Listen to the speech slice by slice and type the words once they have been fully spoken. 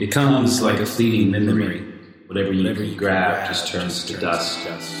Becomes like a fleeting memory. Whatever you grab just turns to dust.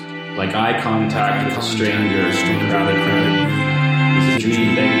 Like eye contact with a stranger in a crowded room. Is a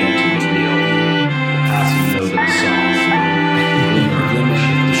dream begging to reveal. The passing note of a song. Glimmer of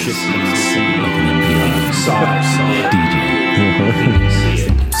the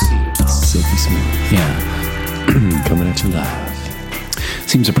ship Silky Smooth. Yeah. Coming at you live.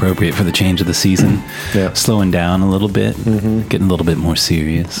 Seems appropriate for the change of the season. Yeah. Slowing down a little bit, getting a little bit more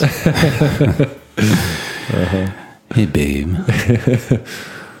serious. Hey, babe.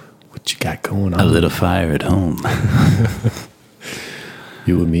 What you got going on? I lit a fire at home.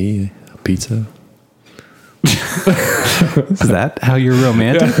 You and me, a pizza. Is that how you're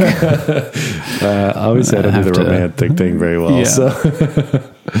romantic? Obviously, I don't do the romantic thing very well. Yeah. So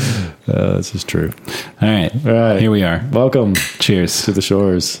this is true. All right. Here we are. Welcome. Cheers. To the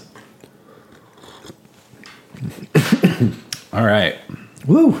shores. All right.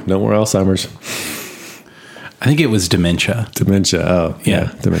 Woo. No more Alzheimer's. I think it was dementia. Dementia. Oh,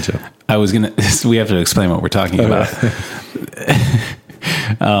 yeah. Dementia. I was going to, we have to explain what we're talking about.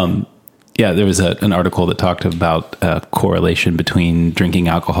 Yeah, there was an article that talked about a correlation between drinking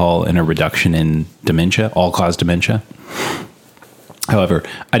alcohol and a reduction in dementia, all-cause dementia. However,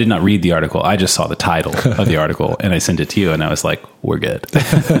 I did not read the article. I just saw the title of the article, and I sent it to you, and I was like, we're good.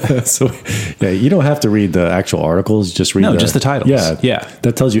 So, yeah, you don't have to read the actual articles. Just read just the titles. Yeah.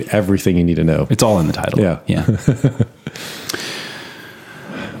 That tells you everything you need to know. It's all in the title. Yeah.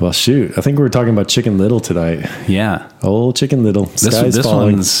 Well, shoot. I think we were talking about Chicken Little tonight. Yeah. Old Chicken Little. This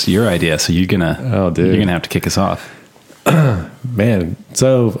one's your idea, so you're gonna have to kick us off. Man.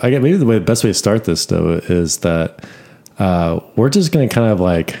 So I guess maybe the best way to start this though is that we're just gonna kind of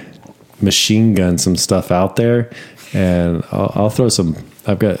like machine gun some stuff out there, and I'll throw some.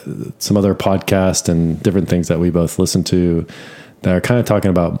 I've got some other podcasts and different things that we both listen to that are kind of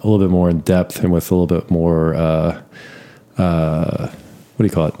talking about a little bit more in depth and with a little bit more what do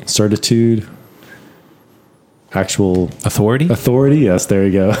you call it? Certitude? Actual authority? Authority, yes, there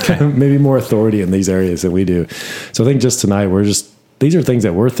you go. Okay. Maybe more authority in these areas than we do. So I think just tonight, these are things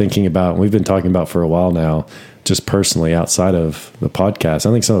that we're thinking about and we've been talking about for a while now, just personally outside of the podcast.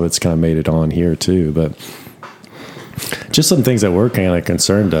 I think some of it's kind of made it on here too, but just some things that we're kind of like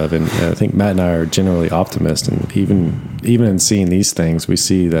concerned of. And I think Matt and I are generally optimists, and even in seeing these things, we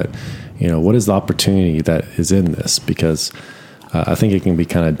see that, what is the opportunity that is in this? Because I think it can be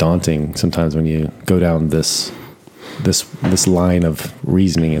kind of daunting sometimes when you go down this line of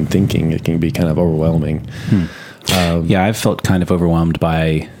reasoning and thinking. It can be kind of overwhelming. Yeah, I've felt kind of overwhelmed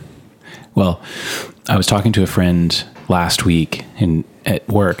by. Well, I was talking to a friend last week at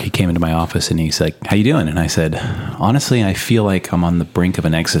work. He came into my office and he's like, "How you doing?" And I said, "Honestly, I feel like I'm on the brink of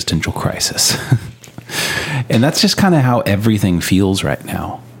an existential crisis." And that's just kind of how everything feels right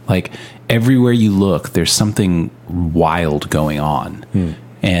now. Like everywhere you look, there's something wild going on.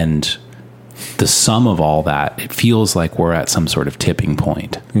 And the sum of all that, it feels like we're at some sort of tipping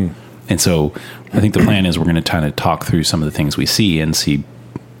point. And so I think the plan is we're going to kind of talk through some of the things we see and see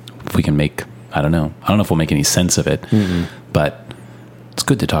if we can make, I don't know if we'll make any sense of it, but it's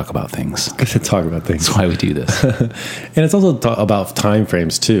good to talk about things. Good to talk about things. That's why we do this. And it's also about time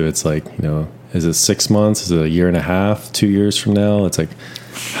frames too. It's like, is it 6 months? Is it a year and a half, 2 years from now? It's like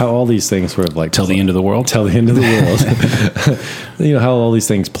how all these things sort of like till the end of the world. Till the end of the world. How all these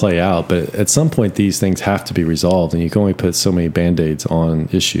things play out. But at some point, these things have to be resolved, and you can only put so many Band-Aids on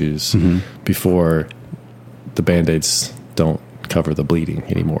issues before the Band-Aids don't cover the bleeding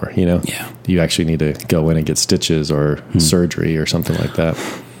anymore. Yeah. You actually need to go in and get stitches or surgery or something like that.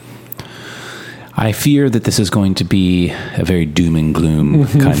 I fear that this is going to be a very doom and gloom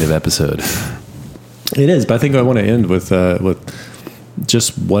kind of episode. It is, but I think I want to end with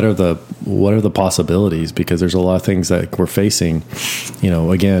just what are the possibilities, because there's a lot of things that we're facing.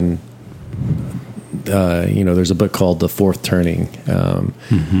 Again, there's a book called The Fourth Turning,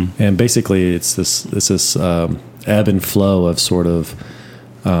 and basically it's this ebb and flow of sort of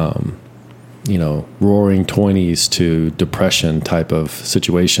roaring 20s to depression type of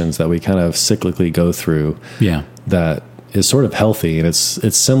situations that we kind of cyclically go through. Yeah, that is sort of healthy, and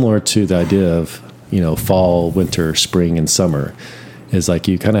it's similar to the idea of fall, winter, spring, and summer. Is like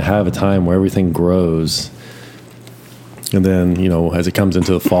you kind of have a time where everything grows, and then as it comes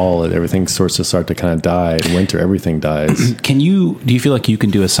into the fall, everything starts to kind of die. And winter, everything dies. Do you feel like you can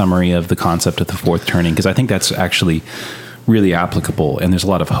do a summary of the concept of the fourth turning? Because I think that's actually really applicable, and there's a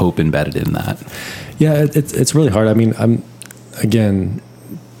lot of hope embedded in that. Yeah, it's really hard. I mean, I'm again,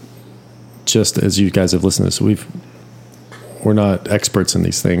 just as you guys have listened to this, we're not experts in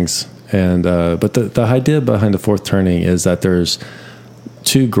these things, and but the idea behind the fourth turning is that there's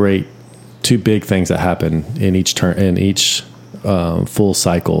two big things that happen in each full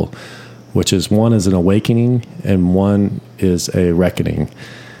cycle, which is one is an awakening and one is a reckoning.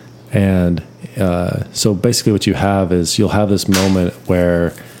 And so basically what you have is you'll have this moment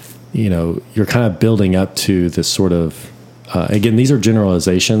where, you're kind of building up to this sort of, again, these are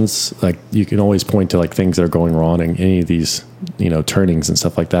generalizations. Like you can always point to like things that are going wrong in any of these, turnings and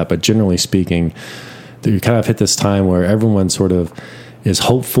stuff like that. But generally speaking, you kind of hit this time where everyone sort of is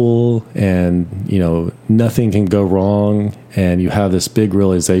hopeful and, nothing can go wrong. And you have this big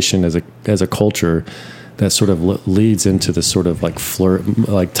realization as a culture that sort of leads into this sort of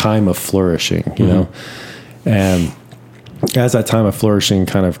like time of flourishing, you know? And as that time of flourishing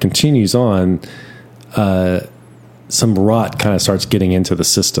kind of continues on, some rot kind of starts getting into the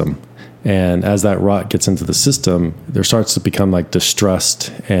system. And as that rot gets into the system, there starts to become like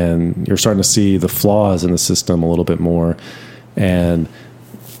distrust, and you're starting to see the flaws in the system a little bit more. And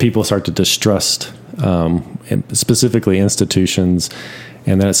people start to distrust, specifically institutions.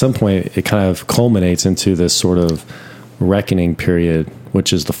 And then at some point, it kind of culminates into this sort of reckoning period,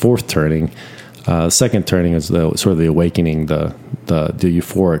 which is the fourth turning. The second turning is the sort of the awakening, the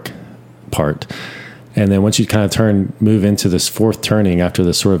euphoric part. And then once you kind of move into this fourth turning, after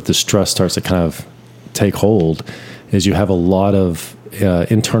this sort of distrust starts to kind of take hold, is you have a lot of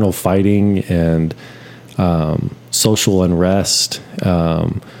internal fighting and social unrest,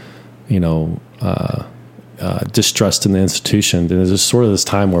 distrust in the institution. And there's just sort of this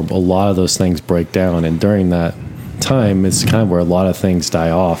time where a lot of those things break down. And during that time, it's kind of where a lot of things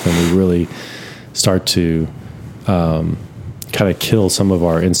die off, and we really start to kind of kill some of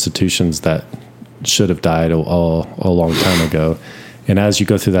our institutions that should have died a long time ago. And as you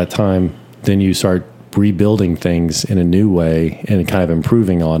go through that time, then you start rebuilding things in a new way and kind of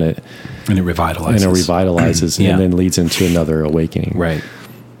improving on it. And it revitalizes. And then leads into another awakening. Right.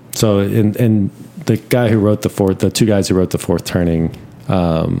 So, and the guy who wrote the two guys who wrote the fourth turning,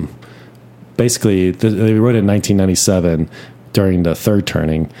 basically they wrote it in 1997 during the third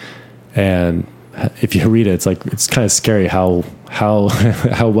turning. And if you read it, it's kind of scary how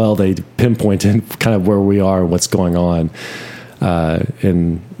well they pinpointed kind of where we are, what's going on,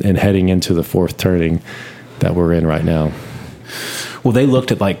 in heading into the fourth turning that we're in right now. Well, they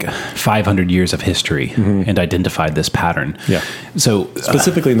looked at like 500 years of history and identified this pattern. Yeah. So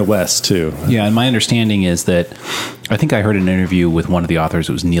specifically in the West too. Yeah. And my understanding is that I think I heard an interview with one of the authors.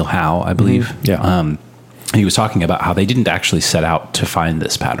 It was Neil Howe, I believe. Yeah. He was talking about how they didn't actually set out to find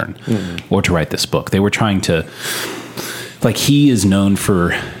this pattern or to write this book. They were trying to, like, he is known for,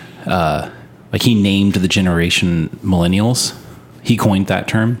 he named the generation millennials. He coined that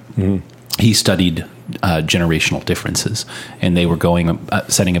term. He studied generational differences, and they were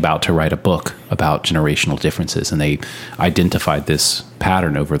setting about to write a book about generational differences, and they identified this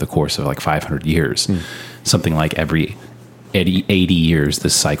pattern over the course of like 500 years. Something like every 80 years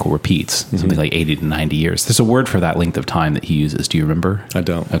this cycle repeats, something like 80 to 90 years. There's a word for that length of time that he uses. Do you remember? I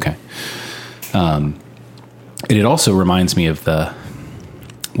don't. Okay. And it also reminds me of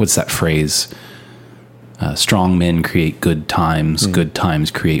what's that phrase? Strong men create good times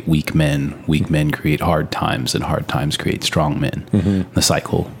create weak men create hard times, and hard times create strong men. The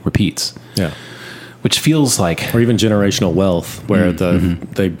cycle repeats. Yeah. Which feels like, or even generational wealth, where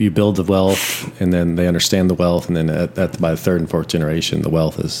you build the wealth, and then they understand the wealth, and then by the third and fourth generation, the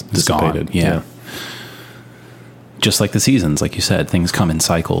wealth is dissipated. Gone. Yeah. Just like the seasons, like you said, things come in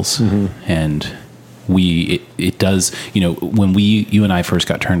cycles, and it does. When you and I first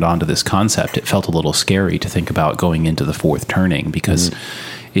got turned on to this concept, it felt a little scary to think about going into the fourth turning, because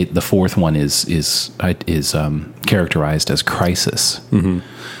the fourth one is characterized as crisis.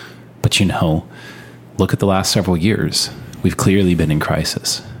 But look at the last several years. We've clearly been in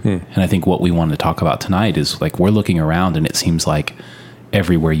crisis. And I think what we want to talk about tonight is, like, we're looking around and it seems like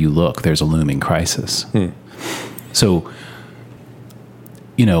everywhere you look, there's a looming crisis. So,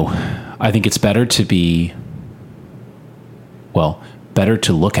 I think it's better to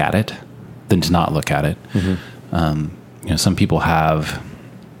look at it than to not look at it. Some people have,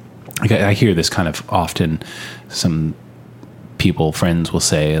 I hear this kind of often, some friends will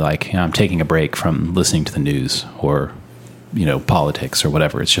say, like, I'm taking a break from listening to the news or, politics or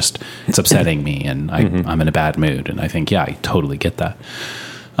whatever. It's upsetting me, and I'm in a bad mood. And I think, yeah, I totally get that.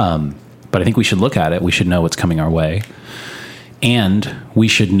 But I think we should look at it. We should know what's coming our way, and we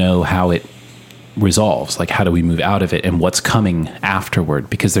should know how it resolves. Like, how do we move out of it, and what's coming afterward?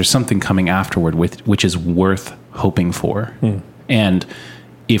 Because there's something coming afterward which is worth hoping for. And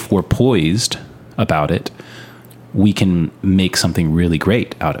if we're poised about it, we can make something really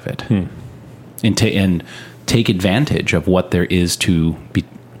great out of it. And take advantage of what there is to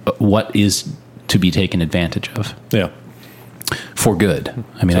be taken advantage of. Yeah. For good.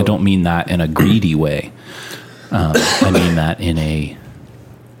 I mean, I don't mean that in a greedy way. I mean that in an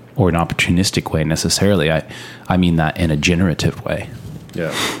opportunistic way necessarily. I mean that in a generative way.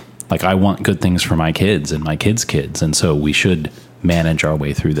 Yeah. Like, I want good things for my kids and my kids' kids, and so we should manage our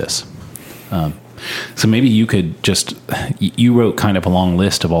way through this. So maybe you could you wrote kind of a long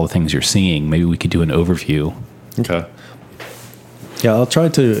list of all the things you're seeing. Maybe we could do an overview. Okay. Yeah, I'll try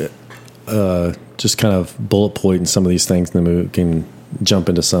to just kind of bullet point in some of these things, and then we can jump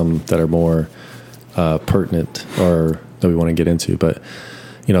into some that are more pertinent or that we want to get into. But,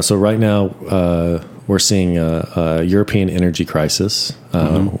 so right now we're seeing a European energy crisis.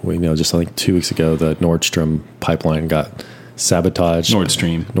 We just I think 2 weeks ago, the Nord Stream pipeline got sabotaged. Nord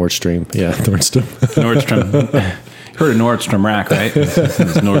Stream. Yeah, Nordstrom. Heard of Nordstrom Rack, right? It's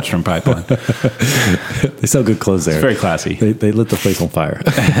Nordstrom pipeline. They sell good clothes there. It's very classy. They lit the place on fire.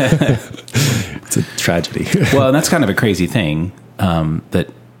 It's a tragedy. Well, and that's kind of a crazy thing, that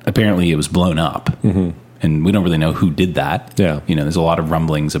apparently it was blown up. Mm-hmm. And we don't really know who did that. Yeah. There's a lot of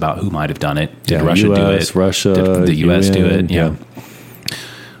rumblings about who might have done it. Did Russia US, do it? Russia. Did the US UN, do it? Yeah.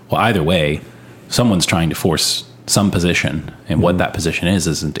 Well, either way, someone's trying to force some position, and what that position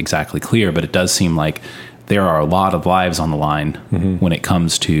isn't exactly clear, but it does seem like there are a lot of lives on the line when it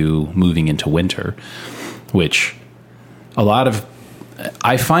comes to moving into winter, which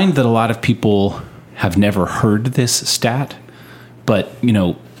I find that a lot of people have never heard this stat, but,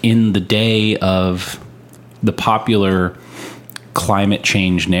 in the day of the popular climate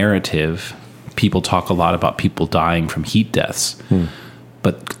change narrative, people talk a lot about people dying from heat deaths.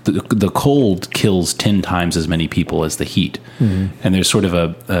 But the cold kills 10 times as many people as the heat. Mm-hmm. And there's sort of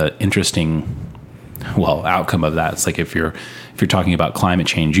a interesting, outcome of that. It's like if you're talking about climate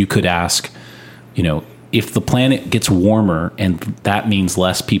change, you could ask, if the planet gets warmer and that means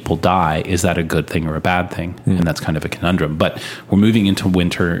less people die, is that a good thing or a bad thing? Mm-hmm. And that's kind of a conundrum. But we're moving into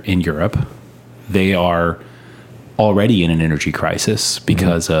winter in Europe. They are already in an energy crisis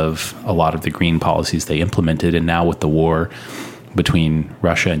because of a lot of the green policies they implemented. And now with the war between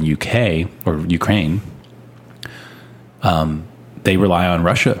Russia and UK or Ukraine, they rely on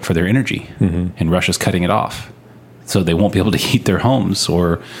Russia for their energy, and Russia's cutting it off. So they won't be able to heat their homes,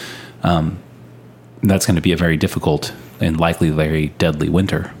 or that's going to be a very difficult and likely very deadly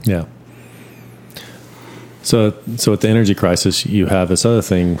winter. Yeah. So with the energy crisis, you have this other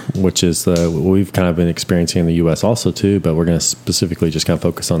thing, which is what we've kind of been experiencing in the U.S. also too, but we're going to specifically just kind of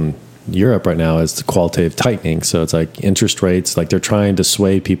focus on Europe right now, is the qualitative tightening. So it's like interest rates, like they're trying to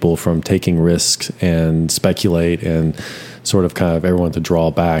sway people from taking risks and speculate, and sort of kind of everyone to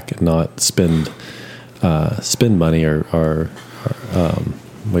draw back and not spend money or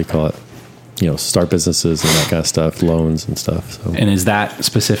what do you call it? Start businesses and that kind of stuff, loans and stuff. So. And is that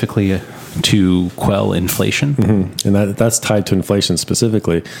specifically to quell inflation? Mm-hmm. And that's tied to inflation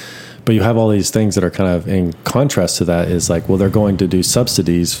specifically. But you have all these things that are kind of in contrast to that, is like, well, they're going to do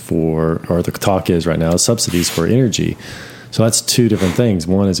subsidies or the talk is right now, subsidies for energy. So that's two different things.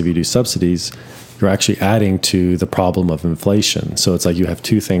 One is if you do subsidies, you're actually adding to the problem of inflation. So it's like you have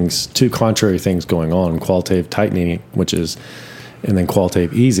two contrary things going on: qualitative tightening, and then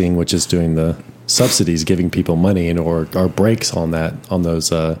qualitative easing, which is doing the subsidies, giving people money, or brakes on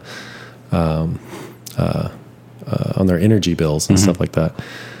those on their energy bills and stuff like that.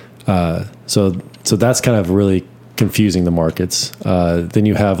 So that's kind of really confusing the markets. Then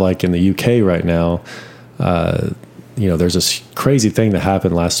you have, like in the UK right now, there's this crazy thing that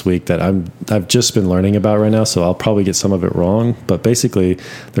happened last week that I've just been learning about right now. So I'll probably get some of it wrong, but basically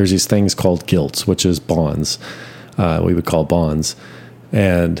there's these things called gilts, which is bonds. We would call bonds.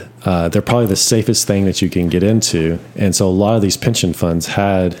 And they're probably the safest thing that you can get into. And so a lot of these pension funds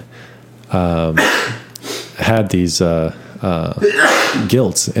had these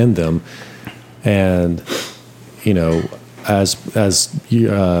gilts in them. And, as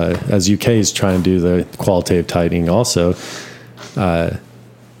UK is trying to do the qualitative tightening also,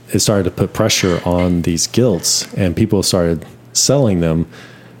 it started to put pressure on these gilts, and people started selling them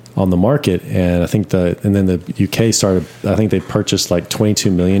on the market. And then the UK started, I think they purchased like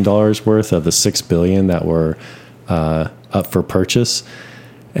 $22 million worth of the $6 billion that were up for purchase.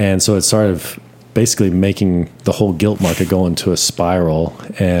 And so it started basically making the whole gilt market go into a spiral.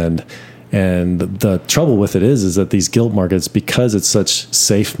 And the trouble with it is that these gilt markets, because it's such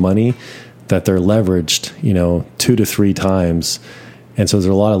safe money, that they're leveraged, 2 to 3 times. And so there's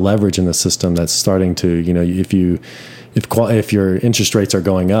a lot of leverage in the system that's starting to, if your interest rates are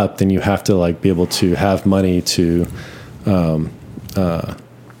going up, then you have to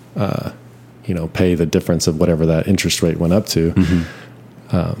pay the difference of whatever that interest rate went up to.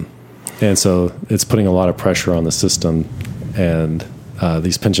 And so it's putting a lot of pressure on the system, and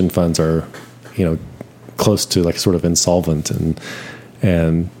these pension funds are, close to like sort of insolvent,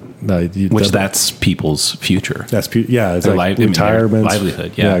 and that's people's future. That's it's like retirement,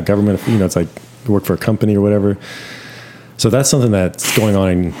 livelihood. Government. It's like you work for a company or whatever. So that's something that's going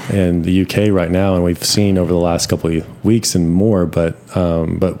on in the UK right now, and we've seen over the last couple of weeks and more. But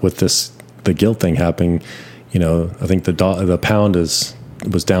with the guilt thing happening, I think the pound was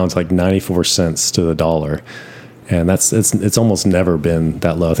down to like 94 cents to the dollar. And it's almost never been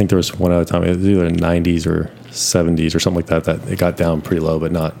that low. I think there was one other time, it was either in the 90s or 70s or something like that it got down pretty low,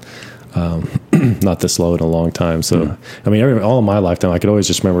 but not this low in a long time. So, I mean, all of my lifetime, I could always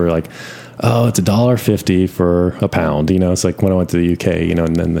just remember like, oh, it's $1.50 for a pound. It's like when I went to the UK,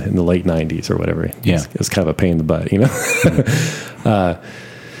 and then in the late 90s or whatever. Yeah. It's kind of a pain in the butt,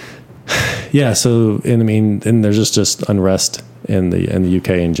 So, and there's just unrest in the UK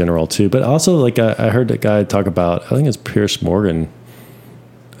in general too, but also like I heard that guy talk about, I think it's Piers Morgan,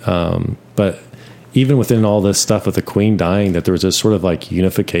 but even within all this stuff with the Queen dying, that there was this sort of like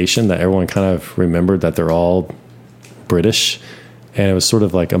unification that everyone kind of remembered that they're all British, and it was sort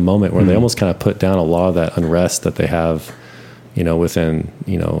of like a moment where they almost kind of put down a lot of that unrest that they have, within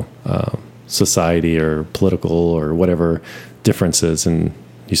society or political or whatever differences, and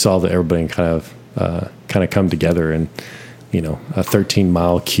you saw that everybody kind of come together and. A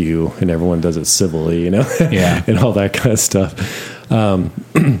 13-mile queue, and everyone does it civilly, and all that kind of stuff.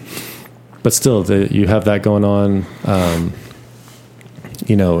 But still, you have that going on.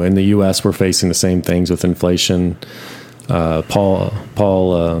 In the U.S., we're facing the same things with inflation. Powell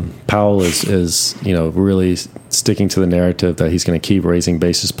is really sticking to the narrative that he's going to keep raising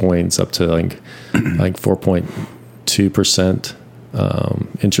basis points up to like 4.2%.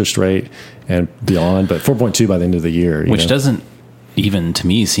 Interest rate and beyond, but 4.2 by the end of the year, which doesn't even to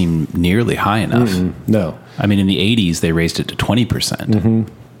me seem nearly high enough. No, I mean in the 80s they raised it to 20%.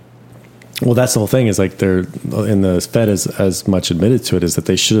 Well, that's the whole thing is like they're in the Fed as much admitted to it is that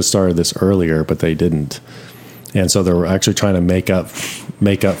they should have started this earlier, but they didn't, and so they're actually trying to make up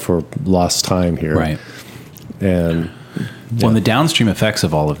for lost time here, right? And well, the downstream effects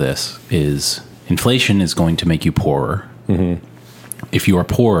of all of this is inflation is going to make you poorer. If you are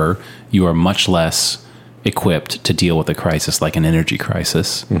poorer, you are much less equipped to deal with a crisis like an energy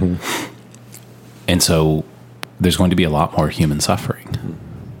crisis. And so there's going to be a lot more human suffering.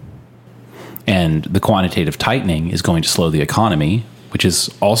 And the quantitative tightening is going to slow the economy, which is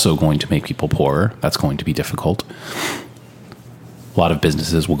also going to make people poorer. That's going to be difficult. A lot of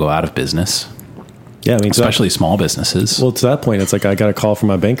businesses will go out of business. Yeah, I mean, especially small businesses. Well, to that point, it's like I got a call from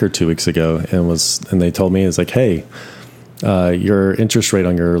my banker 2 weeks ago, and they told me, it's like, hey, your interest rate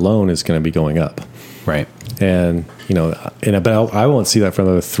on your loan is going to be going up. Right. And, but I won't see that for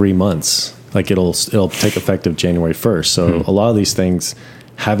another 3 months. Like it'll take effect of January 1st. So a lot of these things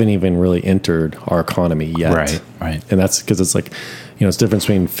haven't even really entered our economy yet. Right. And that's because it's like, it's difference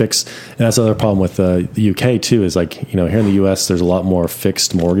between fixed. And that's the other problem with the UK too, is like, here in the US, there's a lot more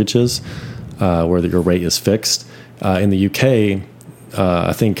fixed mortgages where your rate is fixed. In the UK,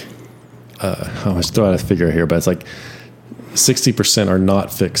 I think, I was throwing out a figure here, but it's like, 60% are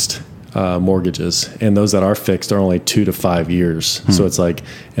not fixed mortgages, and those that are fixed are only 2 to 5 years. So it's like,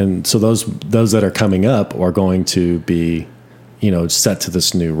 and so those that are coming up are going to be, set to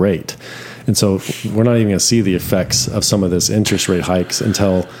this new rate, and so we're not even going to see the effects of some of this interest rate hikes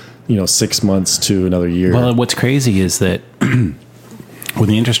until 6 months to another year. Well, what's crazy is that when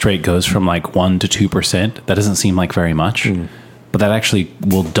the interest rate goes from like 1 to 2%, that doesn't seem like very much, but that actually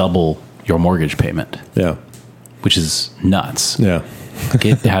will double your mortgage payment. Yeah. Which is nuts. Yeah.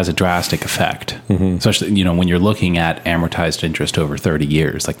 It has a drastic effect, especially, when you're looking at amortized interest over 30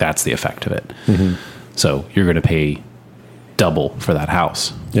 years, like that's the effect of it. So you're going to pay double for that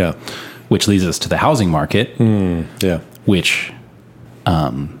house. Yeah. Which leads us to the housing market. Yeah. Which,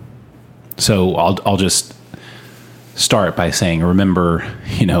 so I'll just start by saying, remember,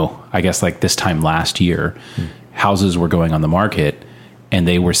 I guess like this time last year, houses were going on the market and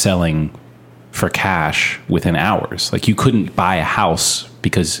they were selling for cash within hours. Like you couldn't buy a house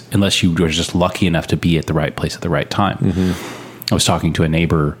because unless you were just lucky enough to be at the right place at the right time. I was talking to a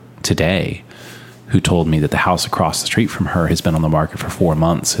neighbor today who told me that the house across the street from her has been on the market for 4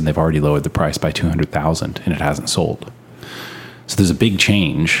 months and they've already lowered the price by $200,000 and it hasn't sold. So there's a big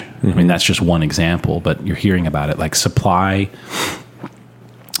change. I mean, that's just one example, but you're hearing about it. Like supply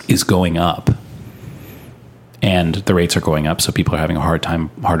is going up and the rates are going up, so people are having a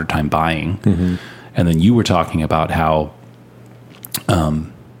harder time buying. And then you were talking about how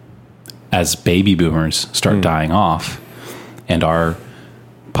as baby boomers start dying off and our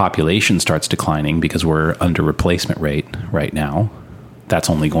population starts declining because we're under replacement rate right now, that's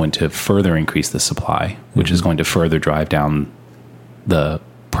only going to further increase the supply, which is going to further drive down the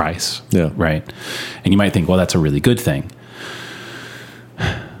price. Yeah. Right. And you might think, well, that's a really good thing.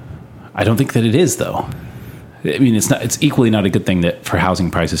 I don't think that it is, though. I mean, it's equally not a good thing that for housing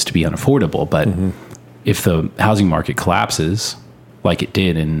prices to be unaffordable, but if the housing market collapses like it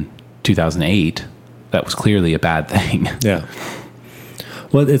did in 2008, that was clearly a bad thing. Yeah.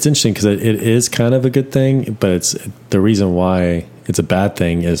 Well, it's interesting because it is kind of a good thing, but it's the reason why it's a bad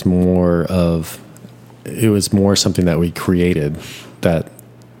thing is it was more something that we created, that,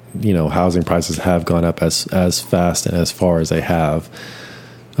 you know, housing prices have gone up as fast and as far as they have.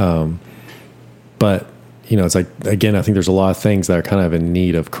 But, you know, it's like, again, I think there's a lot of things that are kind of in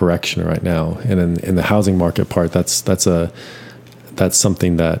need of correction right now. And in the housing market part, that's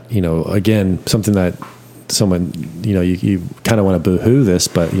something that, you know, again, something that someone, you know, you kind of want to boo-hoo this,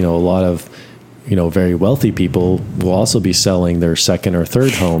 but, you know, a lot of, you know, very wealthy people will also be selling their second or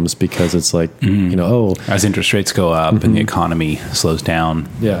third homes because it's like, you know, as interest rates go up and the economy slows down.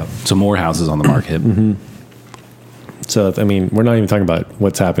 Yeah. So more houses on the market. So, I mean, we're not even talking about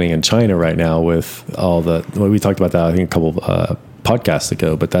what's happening in China right now with all we talked about that, I think, a couple podcasts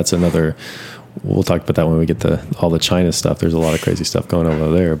ago, but that's we'll talk about that when we get to all the China stuff. There's a lot of crazy stuff going on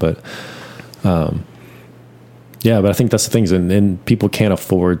over there, but, yeah, but I think that's the things, and people can't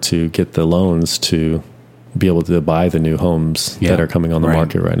afford to get the loans to be able to buy the new homes that are coming on the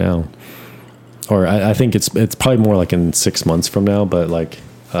market right now. Or I think it's probably more like in 6 months from now, but like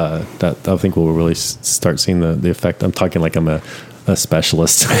that I think we'll really start seeing the effect. I'm talking like I'm a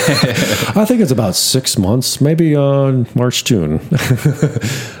specialist. I think it's about 6 months, maybe on March, June.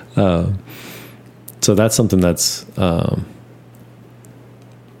 So that's something that's.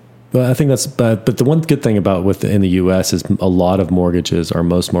 But I think but the one good thing about in the U.S. is a lot of mortgages, or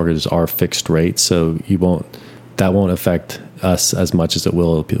most mortgages, are fixed rates, so that won't affect us as much as it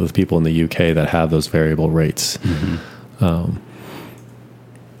will with people in the U.K. that have those variable rates.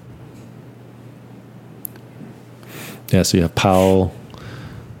 Yeah, so you have Powell,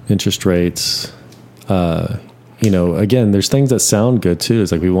 interest rates. You know, again, there's things that sound good too.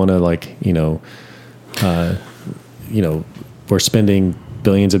 It's like we want to, like, we're spending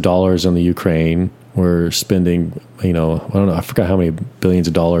billions of dollars on the Ukraine. We're spending, you know, I don't know, I forgot how many billions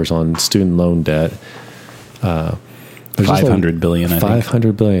of dollars on student loan debt. 500 billion.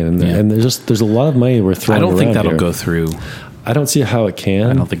 500 billion, and there's a lot of money we're throwing. I don't think that'll here. Go through. I don't see how it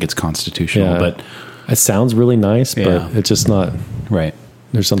can. I don't think it's constitutional, but it sounds really nice, but it's just not right.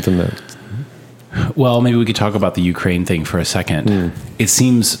 There's something that. Well, maybe we could talk about the Ukraine thing for a second. It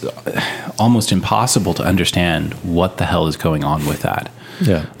seems almost impossible to understand what the hell is going on with that.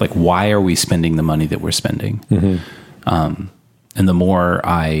 Yeah. Like, why are we spending the money that we're spending? And the more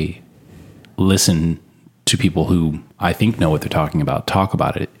I listen to people who I think know what they're talking about talk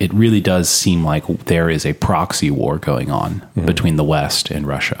about it, it really does seem like there is a proxy war going on between the West and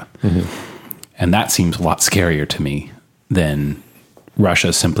Russia. And that seems a lot scarier to me than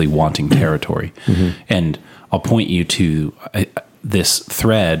Russia simply wanting territory. And I'll point you to this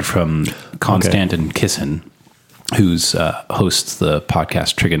thread from Konstantin Kisin, who's hosts the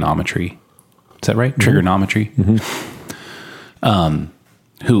podcast Trigonometry. Is that right? Trigonometry.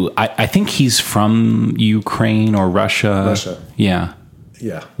 Who I think he's from Ukraine or Russia. Yeah.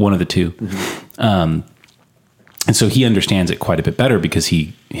 One of the two. And so he understands it quite a bit better because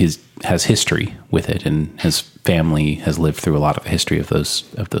he has history with it, and his family has lived through a lot of the history of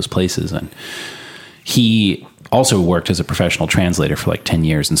those places. And he also worked as a professional translator for like 10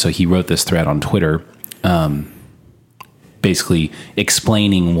 years. And so he wrote this thread on Twitter, basically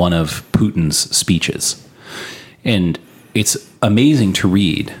explaining one of Putin's speeches. And it's amazing to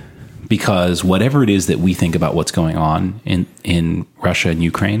read because whatever it is that we think about what's going on in Russia and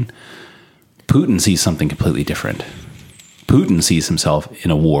Ukraine, Putin sees something completely different. Putin sees himself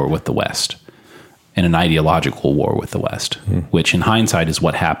in a war with the West, in an ideological war with the West, which in hindsight is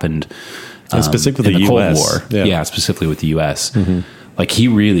what happened specifically in the Cold US. War. Yeah, specifically with the U.S. Like, he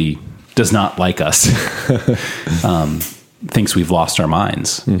really does not like us, thinks we've lost our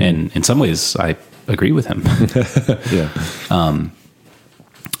minds. And in some ways, I agree with him.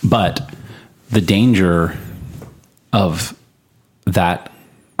 But the danger of that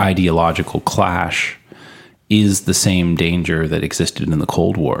ideological clash is the same danger that existed in the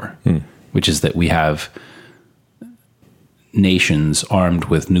Cold War, which is that we have nations armed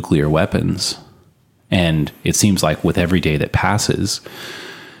with nuclear weapons. And it seems like with every day that passes,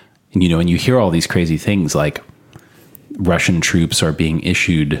 and you hear all these crazy things like Russian troops are being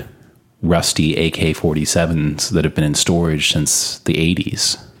issued rusty AK-47s that have been in storage since the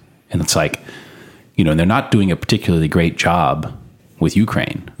 80s. And it's like, you know, and they're not doing a particularly great job with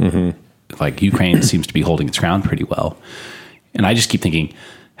Ukraine. Like Ukraine seems to be holding its ground pretty well. And I just keep thinking,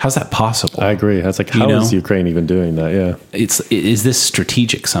 how's that possible? I agree. That's like, how is Ukraine even doing that? Yeah. Is this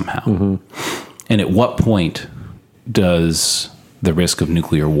strategic somehow? And at what point does the risk of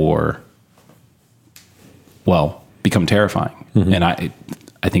nuclear war, well, become terrifying? And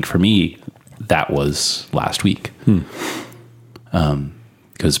I think for me, that was last week.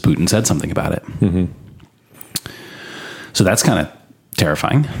 Because Putin said something about it. So that's kind of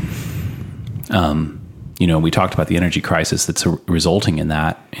terrifying. You know, we talked about the energy crisis that's resulting in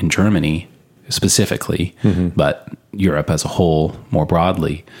that in Germany specifically, but Europe as a whole more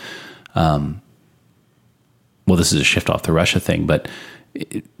broadly. Well, this is a shift off the Russia thing, but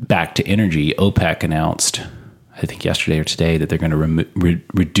back to energy, OPEC announced, I think yesterday or today, that they're going to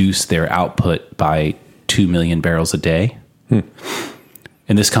reduce their output by 2 million barrels a day.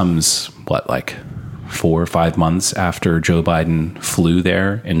 And this comes, like 4 or 5 months after Joe Biden flew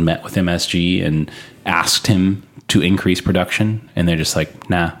there and met with MSG and asked him to increase production. And they're just like,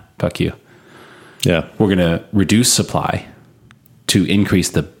 nah, fuck you. Yeah. We're going to reduce supply to increase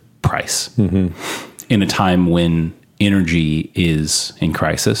the price in a time when energy is in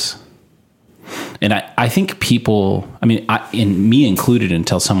crisis. And I think people, I mean, and me included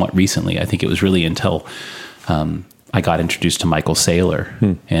until somewhat recently, I think it was really until I got introduced to Michael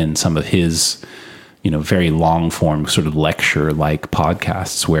Saylor and some of his, you know, very long form sort of lecture like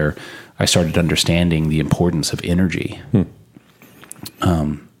podcasts where I started understanding the importance of energy.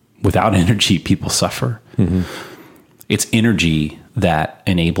 Without energy, people suffer. It's energy that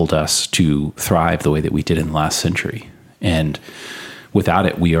enabled us to thrive the way that we did in the last century. And without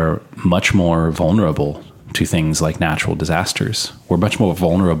it, we are much more vulnerable to things like natural disasters. We're much more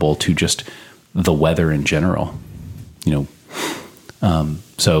vulnerable to just the weather in general. You know,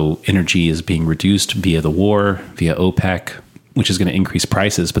 so energy is being reduced via the war, via OPEC, which is going to increase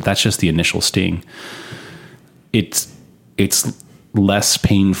prices, but that's just the initial sting. It's less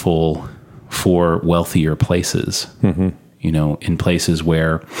painful for wealthier places, you know, in places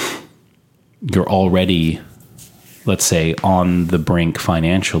where you're already, let's say, on the brink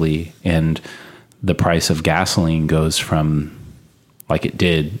financially, and the price of gasoline goes from, like it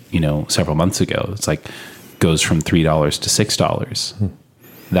did, you know, several months ago. It's like goes from $3 to $6.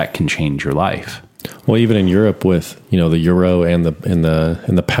 That can change your life. Well, even in Europe, with, you know, the euro and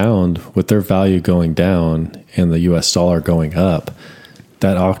the pound, with their value going down and the US dollar going up,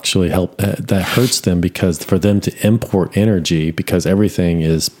 that actually that hurts them, because for them to import energy, because everything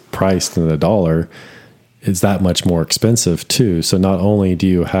is priced in the dollar, is that much more expensive too. So not only do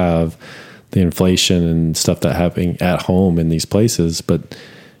you have the inflation and stuff that happening at home in these places, but,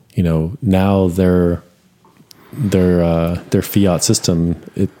 you know, now their fiat system,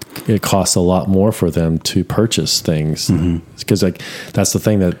 it costs a lot more for them to purchase things, because like that's the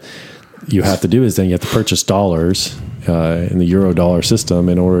thing that you have to do, is then you have to purchase dollars in the euro dollar system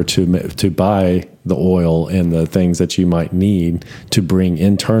in order to buy the oil and the things that you might need to bring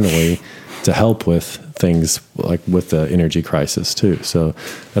internally to help with things like with the energy crisis too. So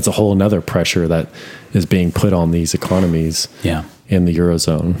that's a whole nother pressure that is being put on these economies in the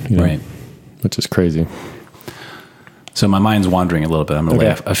Eurozone, you know, right? Which is crazy. So my mind's wandering a little bit. I'm going to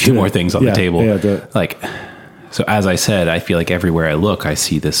lay a few more things on the table. So as I said, I feel like everywhere I look, I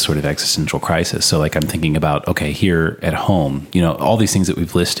see this sort of existential crisis. So like I'm thinking about, okay, here at home, you know, all these things that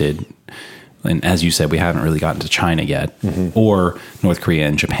we've listed, and as you said, we haven't really gotten to China yet, or North Korea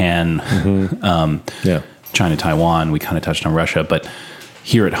and Japan, China, Taiwan. We kind of touched on Russia, but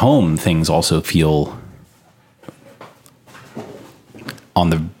here at home, things also feel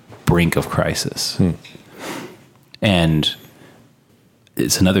on the brink of crisis. And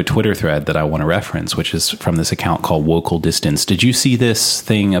it's another Twitter thread that I want to reference, which is from this account called Wocal Distance. Did you see this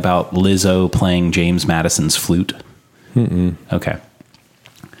thing about Lizzo playing James Madison's flute? Okay.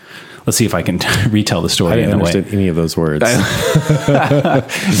 Let's see if I can retell the story. I didn't understand any of those words. You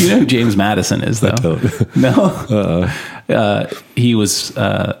know who James Madison is, though? I don't. No? He was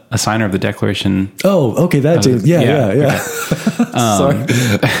a signer of the Declaration. Oh, okay. That James. Yeah. Okay. Sorry. I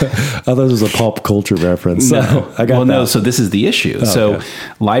thought it was a pop culture reference. No. I got no. So this is the issue. Okay.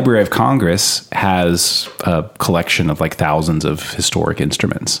 Library of Congress has a collection of like thousands of historic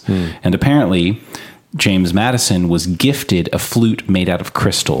instruments. And apparently James Madison was gifted a flute made out of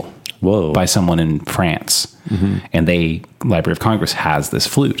crystal. Whoa. By someone in France. And Library of Congress has this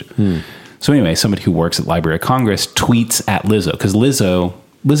flute. So anyway, somebody who works at Library of Congress tweets at Lizzo, because Lizzo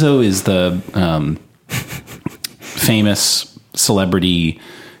is the famous celebrity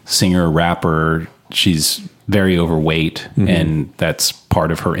singer, rapper. She's very overweight, and that's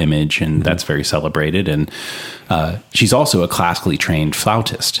part of her image, and that's very celebrated. And she's also a classically trained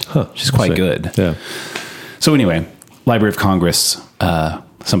flautist. She's quite good. Yeah. So anyway, Library of Congress,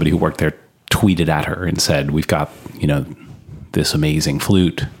 somebody who worked there tweeted at her and said, "We've got, this amazing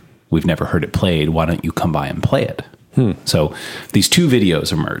flute. We've never heard it played. Why don't you come by and play it?" So these two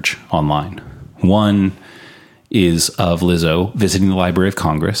videos emerge online. One is of Lizzo visiting the Library of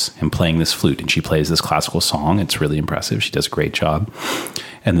Congress and playing this flute, and she plays this classical song. It's really impressive. She does a great job.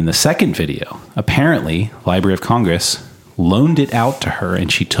 And then the second video, apparently, Library of Congress loaned it out to her, and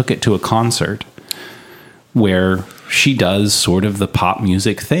she took it to a concert where she does sort of the pop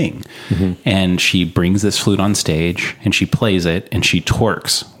music thing. And she brings this flute on stage, and she plays it, and she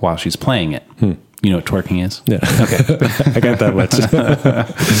twerks while she's playing it. You know what twerking is? Yeah. Okay. I got that much.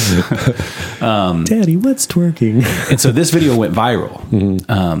 Daddy, what's twerking? And so this video went viral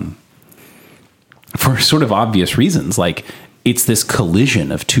for sort of obvious reasons. Like, it's this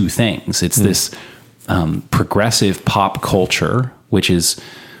collision of two things. It's this progressive pop culture, which is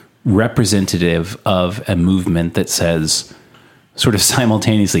representative of a movement that says sort of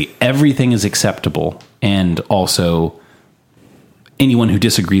simultaneously everything is acceptable, and also anyone who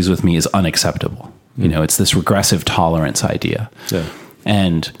disagrees with me is unacceptable. It's this regressive tolerance idea. Yeah.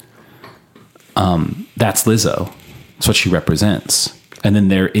 And that's Lizzo. That's what she represents. And then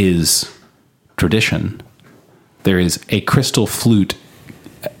there is tradition. There is a crystal flute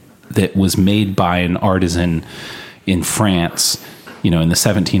that was made by an artisan in France, in the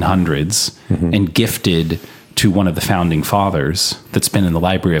 1700s, and gifted to one of the founding fathers, that's been in the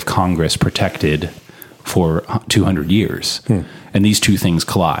Library of Congress protected for 200 years. And these two things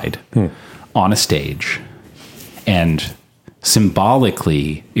collide on a stage. And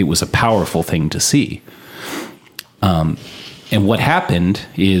symbolically, it was a powerful thing to see. And what happened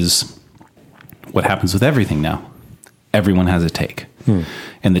is what happens with everything now. Everyone has a take.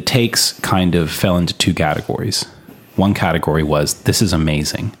 And the takes kind of fell into two categories. One category was, this is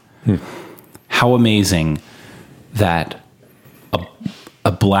amazing. How amazing that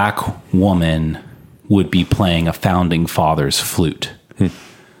a black woman would be playing a founding father's flute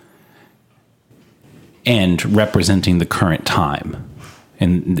and representing the current time.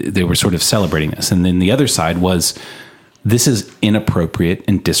 And they were sort of celebrating this. And then the other side was, this is inappropriate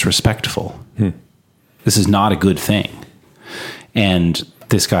and disrespectful. This is not a good thing. And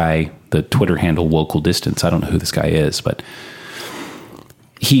this guy, the Twitter handle Wocal Distance, I don't know who this guy is, but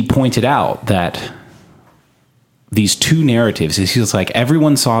he pointed out that these two narratives, he's like,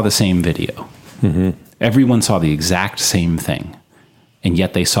 everyone saw the same video. Everyone saw the exact same thing, and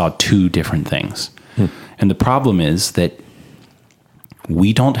yet they saw two different things. And the problem is that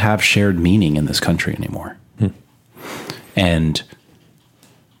we don't have shared meaning in this country anymore. And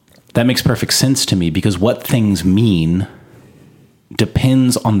that makes perfect sense to me, because what things mean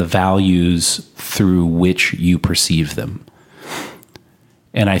depends on the values through which you perceive them.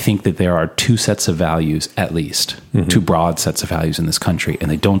 And I think that there are two sets of values, at least, two broad sets of values in this country, and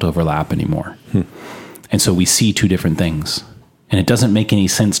they don't overlap anymore. And so we see two different things. And it doesn't make any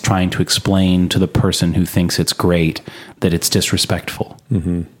sense trying to explain to the person who thinks it's great that it's disrespectful.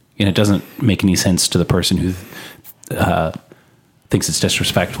 And it doesn't make any sense to the person who thinks it's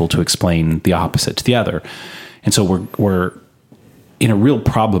disrespectful to explain the opposite to the other. And so we're in a real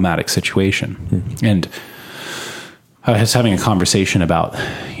problematic situation. And I was having a conversation about,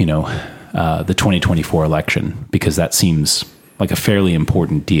 the 2024 election, because that seems like a fairly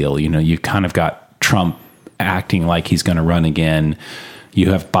important deal. You've kind of got Trump acting like he's going to run again. You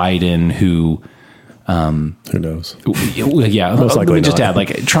have Biden who knows? Yeah. Most likely let me just not. add,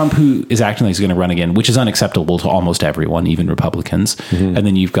 like, Trump who is acting like he's going to run again, which is unacceptable to almost everyone, even Republicans. And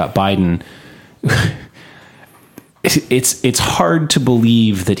then you've got Biden. It's hard to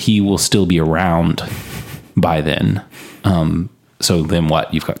believe that he will still be around by then. So then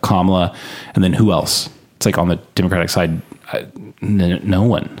what? You've got Kamala, and then who else? It's like on the Democratic side, no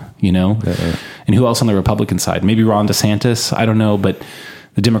one, And who else on the Republican side? Maybe Ron DeSantis. I don't know, but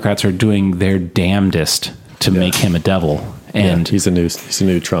the Democrats are doing their damnedest to make him a devil. And he's a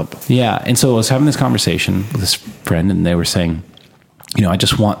new Trump. Yeah. And so I was having this conversation with this friend, and they were saying, I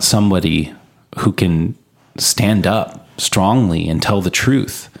just want somebody who can stand up strongly and tell the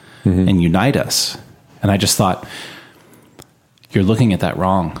truth and unite us. And I just thought, you're looking at that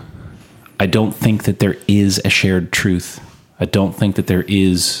wrong. I don't think that there is a shared truth. I don't think that there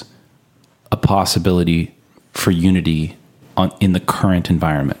is a possibility for unity in the current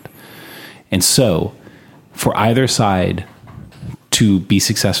environment. And so for either side to be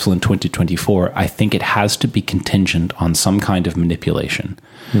successful in 2024, I think it has to be contingent on some kind of manipulation.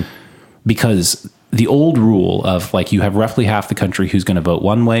 Because the old rule of like, you have roughly half the country who's going to vote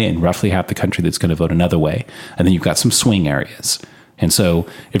one way and roughly half the country that's going to vote another way. And then you've got some swing areas. And so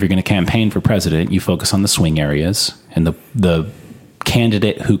if you're going to campaign for president, you focus on the swing areas, and the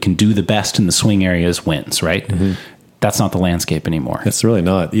candidate who can do the best in the swing areas wins, right? That's not the landscape anymore. It's really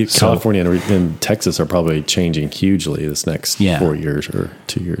not. California and Texas are probably changing hugely this next 4 years or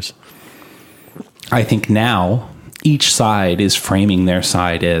 2 years. I think now each side is framing their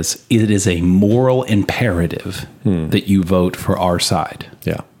side as it is a moral imperative that you vote for our side.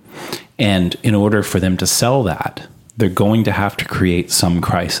 Yeah. And in order for them to sell that, they're going to have to create some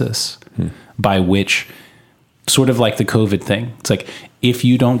crisis by which, sort of like the COVID thing. It's like, if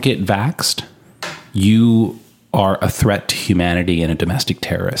you don't get vaxxed, you are a threat to humanity and a domestic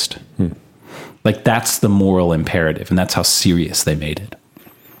terrorist. Like, that's the moral imperative, and that's how serious they made it.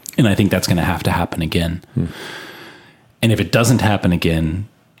 And I think that's going to happen again. And if it doesn't happen again,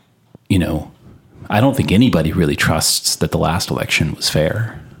 you know, I don't think anybody really trusts that the last election was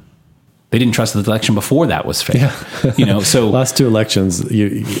fair. They didn't trust that the election before that was fair. Yeah. You know, so last two elections,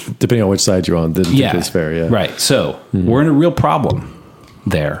 depending on which side you're on, didn't think it was fair. Yeah. Right. So we're in a real problem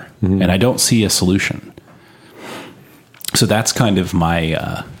there, and I don't see a solution. So that's kind of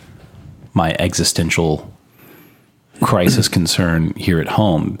my my existential crisis concern here at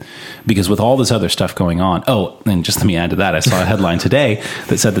home, because with all this other stuff going on. Oh, and just let me add to that. I saw a headline today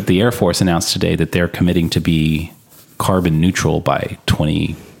that said that the Air Force announced today that they're committing to be carbon neutral by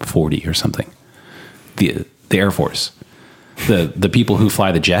 2040 or something. The Air Force, the people who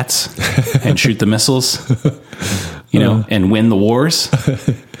fly the jets and shoot the missiles, you know, and win the wars.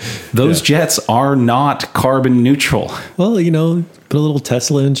 Those jets are not carbon neutral. Well, you know, put a little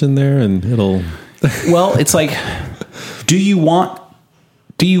Tesla engine there and it'll. Well, it's like, do you want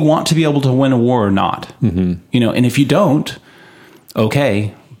to be able to win a war or not? You know, and if you don't,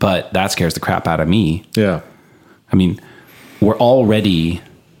 okay, but that scares the crap out of me. Yeah. I mean, we're already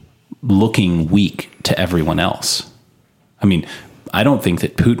looking weak to everyone else. I mean, I don't think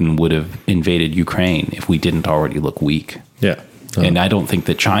that Putin would have invaded Ukraine if we didn't already look weak. Yeah. And I don't think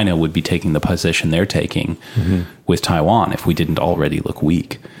that China would be taking the position they're taking with Taiwan if we didn't already look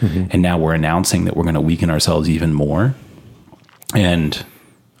weak. And now we're announcing that we're going to weaken ourselves even more. And,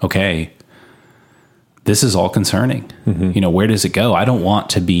 okay, this is all concerning. You know, where does it go? I don't want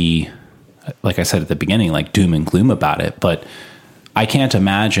to be, like I said at the beginning, like doom and gloom about it. But I can't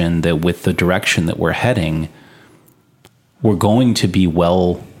imagine that with the direction that we're heading, we're going to be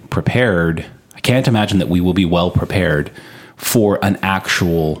well prepared. I can't imagine that we will be well prepared for an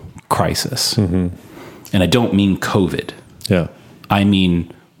actual crisis. And I don't mean COVID. Yeah. I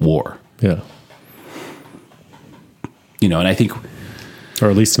mean war. Yeah. You know, and I think...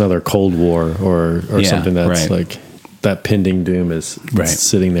 Or at least another Cold War or something that's like that pending doom is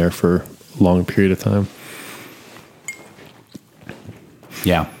sitting there for a long period of time.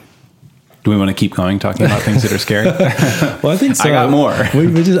 Yeah. Do we want to keep going talking about things that are scary? Well, I think so. I got more. I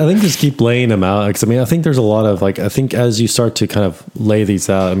think just keep laying them out. Because I mean, I think there's a lot of like, I think as you start to kind of lay these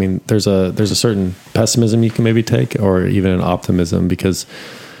out, I mean, there's a certain pessimism you can maybe take, or even an optimism, because,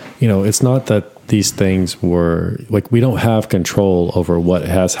 you know, it's not that these things were like, we don't have control over what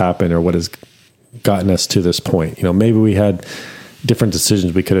has happened or what has gotten us to this point. You know, maybe we had different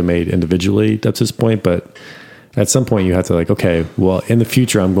decisions we could have made individually up to this point, but at some point you have to like, okay, well, in the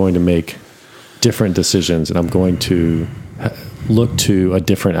future, I'm going to make different decisions and I'm going to look to a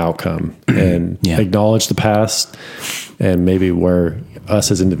different outcome and acknowledge the past and maybe where us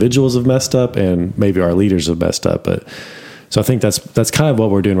as individuals have messed up and maybe our leaders have messed up. But so I think that's kind of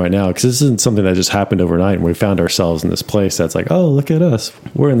what we're doing right now, because this isn't something that just happened overnight and we found ourselves in this place that's like, oh, look at us,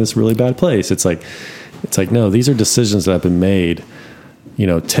 we're in this really bad place. It's like, no, these are decisions that have been made, you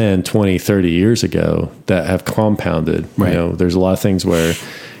know, 10, 20, 30 years ago that have compounded. You know, there's a lot of things where,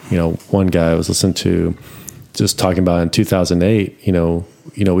 you know, one guy I was listening to just talking about in 2008, you know,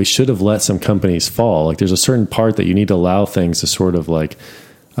 we should have let some companies fall. Like there's a certain part that you need to allow things to sort of like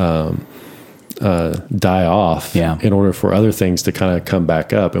die off in order for other things to kind of come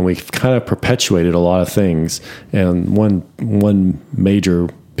back up. And we've kind of perpetuated a lot of things. And one major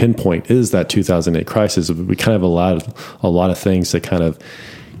pinpoint is that 2008 crisis. We kind of allowed a lot of things to kind of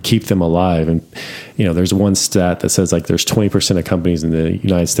keep them alive. And, you know, there's one stat that says like there's 20% of companies in the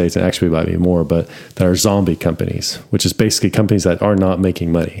United States, and actually might be more, but that are zombie companies, which is basically companies that are not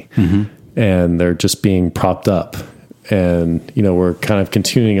making money and they're just being propped up. And, we're kind of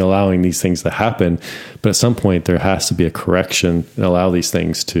continuing allowing these things to happen. But at some point, there has to be a correction and allow these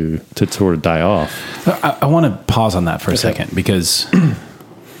things to sort of die off. I want to pause on that for a second, because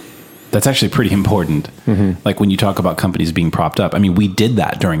that's actually pretty important. Like when you talk about companies being propped up, I mean, we did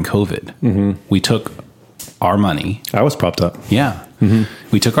that during COVID. We took our money. I was propped up. Yeah.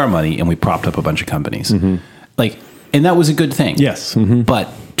 We took our money and we propped up a bunch of companies. And that was a good thing. Yes. But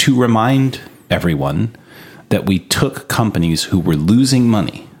to remind everyone that we took companies who were losing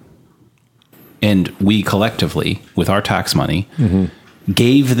money, and we collectively, with our tax money,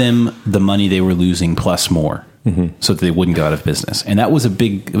 gave them the money they were losing plus more, so that they wouldn't go out of business. And that was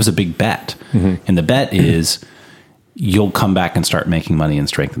it was a big bet. And the bet is you'll come back and start making money and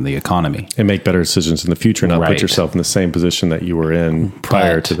strengthen the economy. And make better decisions in the future, not put yourself in the same position that you were in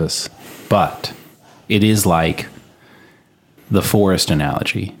prior to this. But it is like the forest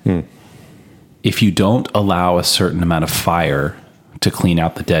analogy. If you don't allow a certain amount of fire to clean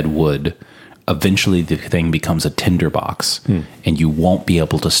out the dead wood, eventually the thing becomes a tinderbox, and you won't be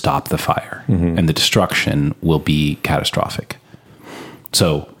able to stop the fire, and the destruction will be catastrophic.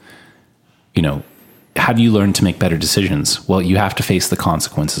 So, how do you learn to make better decisions? Well, you have to face the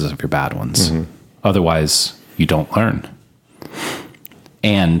consequences of your bad ones. Otherwise, you don't learn.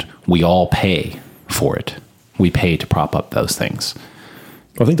 And we all pay for it. We pay to prop up those things.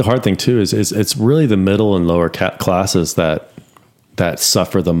 I think the hard thing too is it's really the middle and lower classes that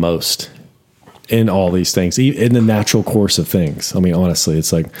suffer the most in all these things, in the natural course of things. I mean, honestly,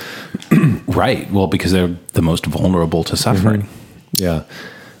 it's like right. Well, because they're the most vulnerable to suffering. Yeah.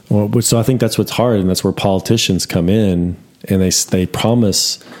 Well, so I think that's what's hard, and that's where politicians come in, and they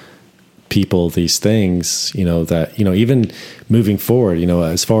promise people these things, that, even moving forward,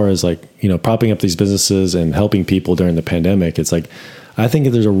 as far as like, propping up these businesses and helping people during the pandemic, it's like, I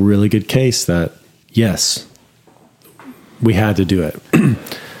think there's a really good case that, yes, we had to do it.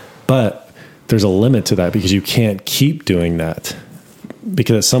 But there's a limit to that, because you can't keep doing that.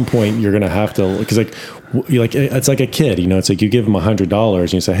 Because at some point you're going to have to, because it's like a kid, it's like you give them $100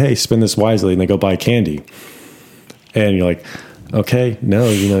 and you say, hey, spend this wisely. And they go buy candy. And you're like, okay, no,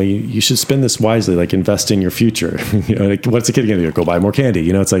 you should spend this wisely, like invest in your future. Like, what's the kid going to do? Go buy more candy.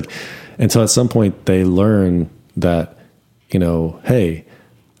 It's like, until at some point they learn that, hey,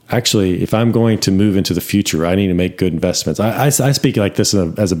 actually, if I'm going to move into the future, I need to make good investments. I speak like this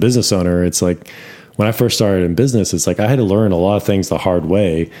as a business owner. It's like when I first started in business, it's like I had to learn a lot of things the hard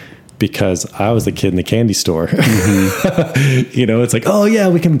way, because I was the kid in the candy store. It's like, oh yeah,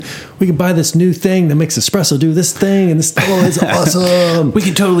 we can buy this new thing that makes espresso do this thing, and this is awesome. We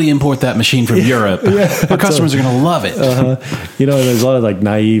can totally import that machine from Europe. Our customers are going to love it. There's a lot of like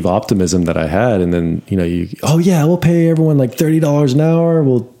naive optimism that I had, and then oh yeah, we'll pay everyone like $30 an hour.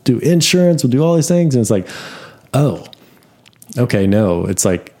 We'll do insurance. We'll do all these things, and it's like, oh, okay, no, it's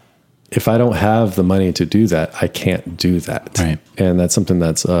like, if I don't have the money to do that, I can't do that. Right. And that's something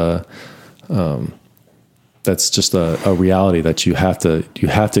that's just a reality that you have to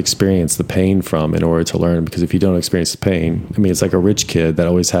experience the pain from in order to learn. Because if you don't experience the pain, I mean, it's like a rich kid that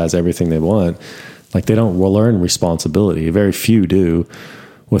always has everything they want. Like will learn responsibility. Very few do,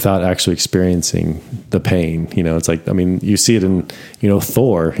 without actually experiencing the pain. It's like, I mean, you see it in,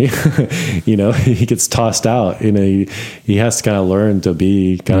 Thor, he gets tossed out, he has to kind of learn to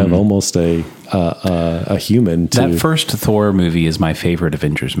be kind of almost a human. That first Thor movie is my favorite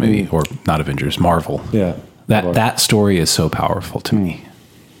Avengers movie, or not Avengers, Marvel. Yeah. That story is so powerful to me.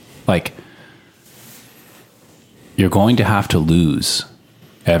 Like, you're going to have to lose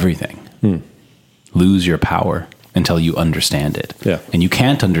everything, lose your power, until you understand it. Yeah. And you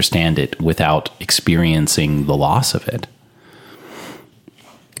can't understand it without experiencing the loss of it.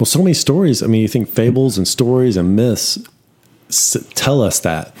 Well, so many stories, I mean, you think fables and stories and myths tell us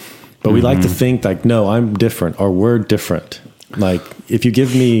that. But we like to think like, no, I'm different, or we're different. Like, if you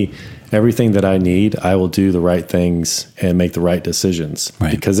give me everything that I need, I will do the right things and make the right decisions.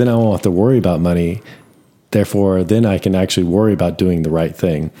 Right. Because then I won't have to worry about money. Therefore, then I can actually worry about doing the right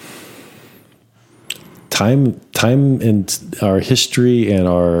thing. Time in our history and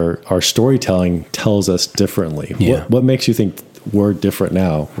our storytelling tells us differently. Yeah. What makes you think we're different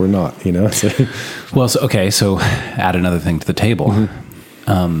now? We're not, Well, so add another thing to the table.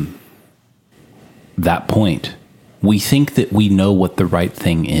 That point, we think that we know what the right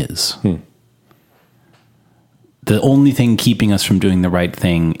thing is. The only thing keeping us from doing the right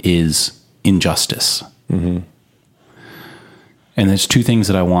thing is injustice. And there's two things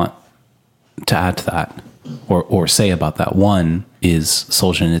that I want to add to that, or say about that. One is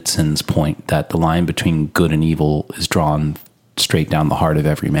Solzhenitsyn's point that the line between good and evil is drawn straight down the heart of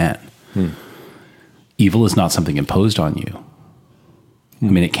every man. evil is not something imposed on you. I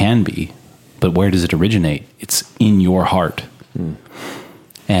mean, it can be, but where does it originate? It's in your heart.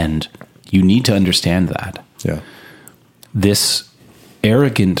 And you need to understand that. Yeah. This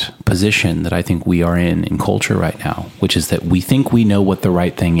arrogant position that I think we are in culture right now, which is that we think we know what the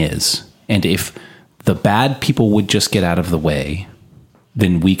right thing is. And if the bad people would just get out of the way,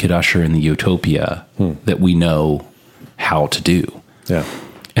 then we could usher in the utopia that we know how to do. Yeah.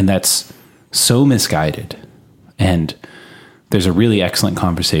 And that's so misguided. And there's a really excellent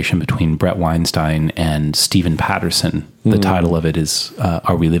conversation between Brett Weinstein and Stephen Patterson. The title of it is,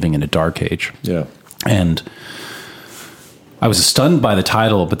 Are We Living in a Dark Age? Yeah. And I was stunned by the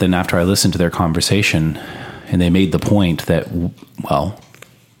title, but then after I listened to their conversation, and they made the point that, well,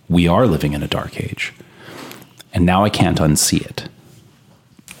 we are living in a dark age. And now I can't unsee it.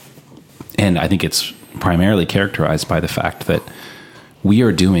 And I think it's primarily characterized by the fact that we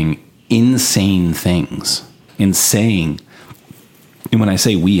are doing insane things. And when I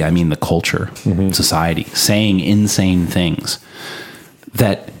say we, I mean the culture, society, saying insane things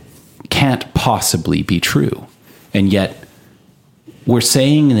that can't possibly be true. And yet we're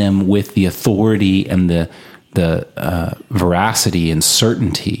saying them with the authority and the veracity and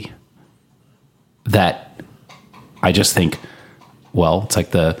certainty that I just think, well, it's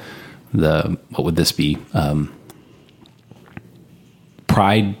like the what would this be?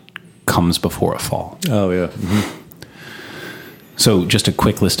 Pride comes before a fall. Oh, yeah. So just a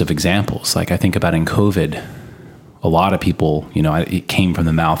quick list of examples. Like I think about in COVID, a lot of people, it came from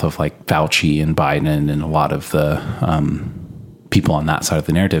the mouth of like Fauci and Biden and a lot of the people on that side of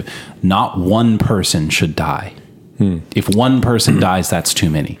the narrative. Not one person should die. If one person dies, that's too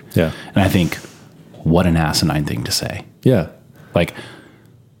many. Yeah. And I think, what an asinine thing to say. Yeah. Like,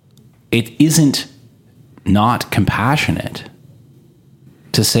 it isn't not compassionate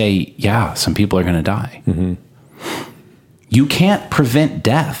to say, yeah, some people are going to die. You can't prevent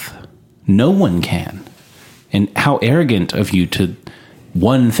death. No one can. And how arrogant of you to,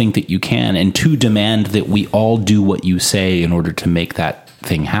 one, think that you can, and two, demand that we all do what you say in order to make that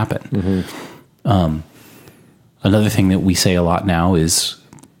thing happen. Another thing that we say a lot now is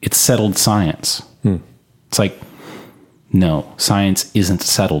it's settled science. It's like, no, science isn't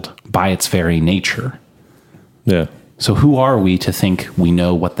settled by its very nature. Yeah. So who are we to think we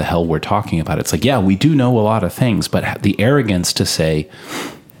know what the hell we're talking about? It's like, yeah, we do know a lot of things, but the arrogance to say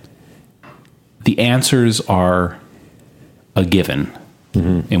the answers are a given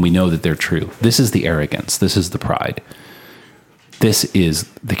and we know that they're true. This is the arrogance. This is the pride. This is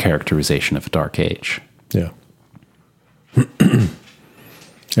the characterization of a dark age. Yeah.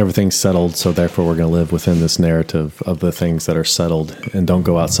 Everything's settled, so therefore we're going to live within this narrative of the things that are settled and don't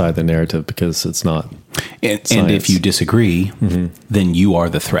go outside the narrative because it's not. And if you disagree, then you are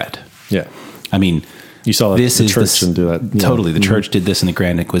the threat. Yeah. I mean, you saw the church do that. Totally. The church did this in the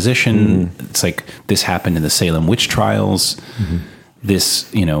Grand Inquisition. It's like this happened in the Salem witch trials. This,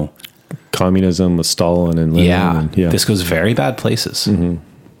 communism with Stalin and Lenin. This goes very bad places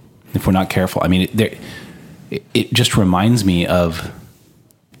if we're not careful. I mean, it just reminds me of,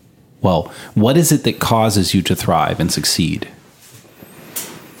 well, what is it that causes you to thrive and succeed?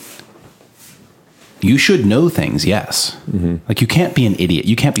 You should know things, yes. Like you can't be an idiot.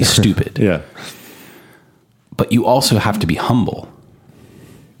 You can't be stupid. Yeah. But you also have to be humble.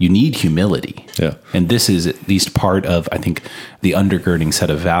 You need humility. Yeah. And this is at least part of, I think, the undergirding set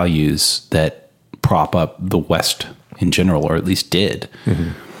of values that prop up the West in general, or at least did.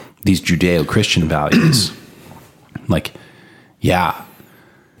 These Judeo-Christian values. Like, yeah,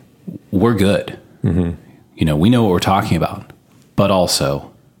 we're good. We know what we're talking about. But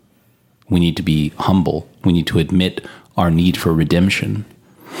also, we need to be humble. We need to admit our need for redemption.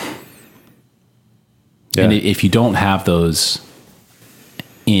 Yeah. And if you don't have those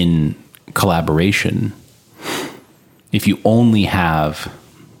in collaboration, if you only have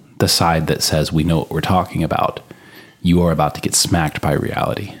the side that says we know what we're talking about, you are about to get smacked by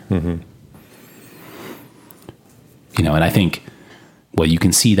reality. And I think, well, you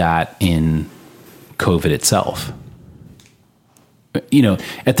can see that in COVID itself.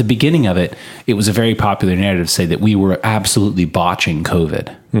 At the beginning of it, it was a very popular narrative to say that we were absolutely botching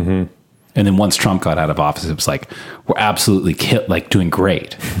COVID. And then once Trump got out of office, it was like, we're absolutely doing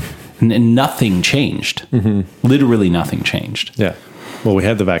great. And nothing changed. Literally nothing changed. Yeah. Well, we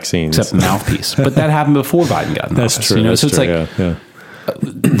had the vaccines. Except the mouthpiece. But that happened before Biden got in office. That's true. So it's like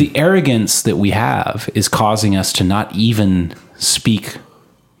the arrogance that we have is causing us to not even speak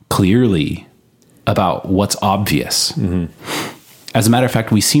clearly about what's obvious. As a matter of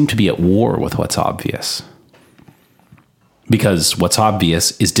fact, we seem to be at war with what's obvious. Because what's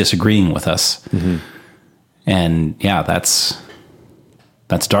obvious is disagreeing with us. And yeah, that's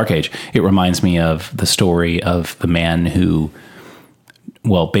Dark Age. It reminds me of the story of the man who,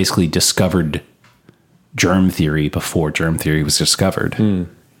 well, basically discovered germ theory before germ theory was discovered. And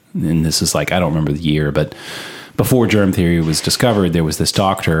this is like, I don't remember the year, but before germ theory was discovered, there was this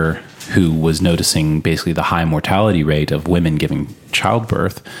doctor who was noticing basically the high mortality rate of women giving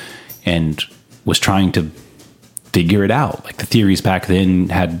childbirth and was trying to figure it out. Like the theories back then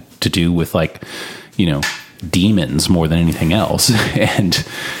had to do with like, you know, demons more than anything else. And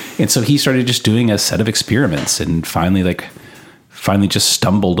so he started just doing a set of experiments and finally just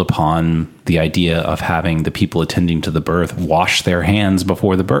stumbled upon the idea of having the people attending to the birth wash their hands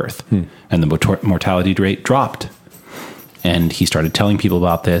before the birth. And the mortality rate dropped. And he started telling people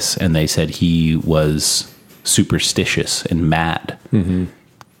about this, and they said he was superstitious and mad.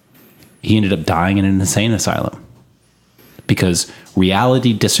 He ended up dying in an insane asylum because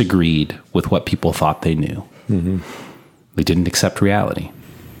reality disagreed with what people thought they knew. They didn't accept reality.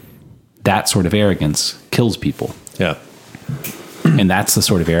 That sort of arrogance kills people. Yeah. And that's the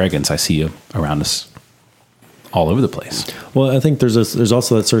sort of arrogance I see around us all over the place. Well, I think there's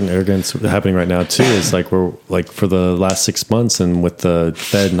also that certain arrogance happening right now too. Is like we're like for the last 6 months, and with the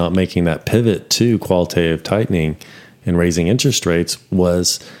Fed not making that pivot to qualitative tightening and raising interest rates,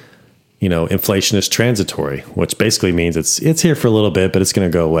 was, you know, inflation is transitory, which basically means it's here for a little bit, but it's going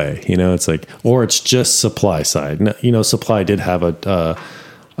to go away. You know, it's like, or it's just supply side. You know, supply did have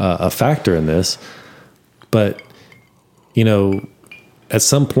a factor in this, but you know, at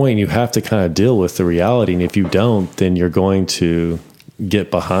some point you have to kind of deal with the reality. And if you don't, then you're going to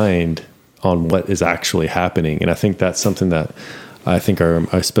get behind on what is actually happening. And I think that's something that I think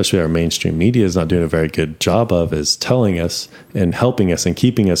especially our mainstream media is not doing a very good job of, is telling us and helping us and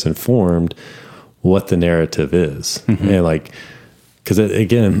keeping us informed what the narrative is. And like, because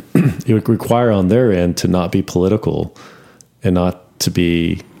again, it would require on their end to not be political and not to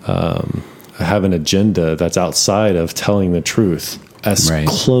be, have an agenda that's outside of telling the truth as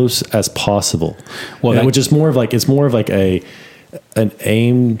close as possible. Well, which is more of like, it's more of like an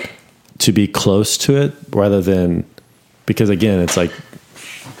aim to be close to it rather than, because again, it's like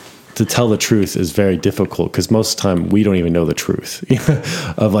to tell the truth is very difficult because most of the time we don't even know the truth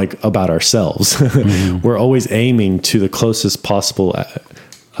of like about ourselves. We're always aiming to the closest possible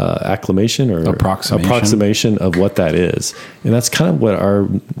acclamation or approximation of what that is. And that's kind of what our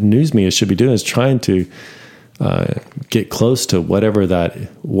news media should be doing, is trying to get close to what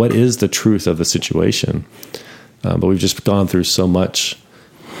is the truth of the situation. But we've just gone through so much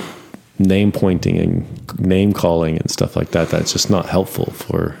name pointing and name calling and stuff like that. That's just not helpful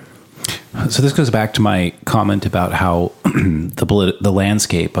for. So this goes back to my comment about how the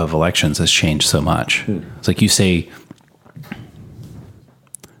landscape of elections has changed so much. It's like you say,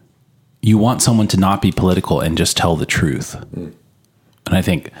 you want someone to not be political and just tell the truth. And I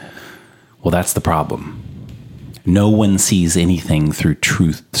think, well, that's the problem. No one sees anything through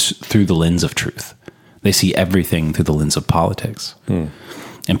truth, through the lens of truth. They see everything through the lens of politics.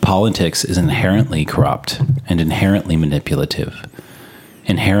 And politics is inherently corrupt and inherently manipulative,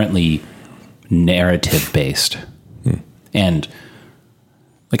 inherently narrative-based. And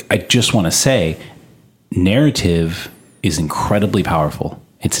like, I just want to say, narrative is incredibly powerful.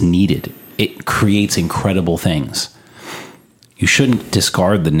 It's needed. It creates incredible things. You shouldn't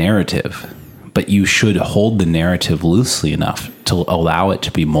discard the narrative, but you should hold the narrative loosely enough to allow it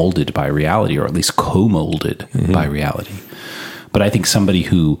to be molded by reality, or at least co-molded by reality. But I think somebody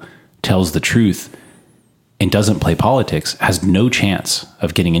who tells the truth and doesn't play politics has no chance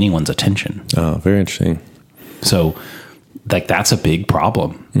of getting anyone's attention. Oh, very interesting. So like, that's a big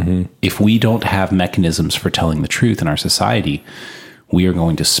problem. If we don't have mechanisms for telling the truth in our society, we are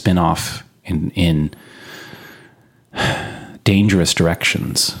going to spin off in dangerous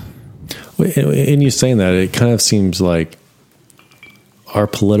directions. In you saying that, it kind of seems like our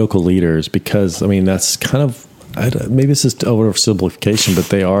political leaders, because I mean, that's kind of, maybe it's just oversimplification, but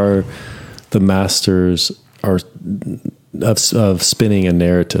they are the masters of spinning a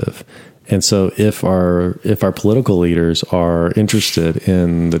narrative. And so if our political leaders are interested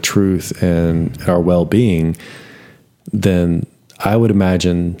in the truth and our well-being, then I would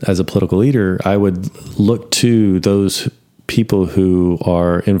imagine as a political leader, I would look to those people who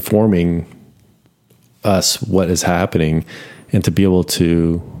are informing us what is happening, and to be able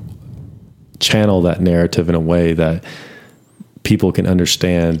to channel that narrative in a way that people can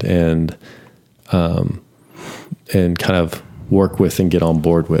understand and kind of work with and get on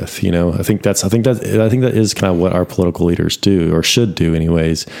board with. You know, I think that is kind of what our political leaders do, or should do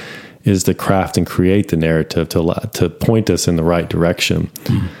anyways, is to craft and create the narrative to point us in the right direction.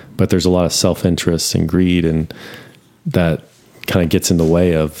 but there's a lot of self-interest and greed, and that kind of gets in the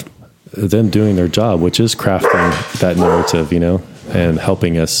way of them doing their job, which is crafting that narrative, and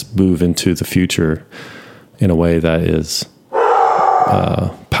helping us move into the future in a way that is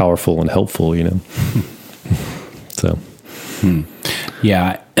powerful and helpful, So,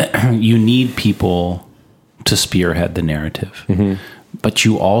 yeah, you need people to spearhead the narrative, but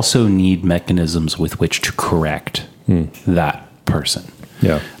you also need mechanisms with which to correct that person.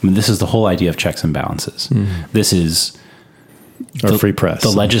 Yeah, I mean, this is the whole idea of checks and balances. This is our free press,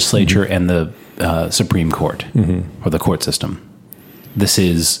 the legislature, and the Supreme Court, or the court system. This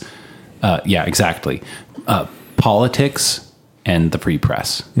is, exactly, politics and the free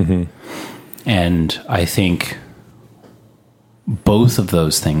press. And I think both of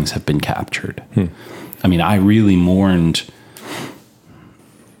those things have been captured. I mean, I really mourned,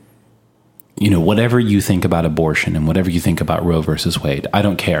 whatever you think about abortion and whatever you think about Roe versus Wade, I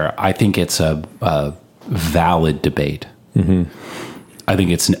don't care. I think it's a valid debate. I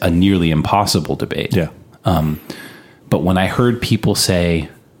think it's a nearly impossible debate. Yeah. But when I heard people say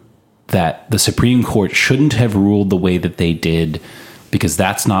that the Supreme Court shouldn't have ruled the way that they did because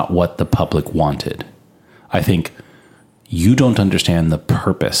that's not what the public wanted, I think you don't understand the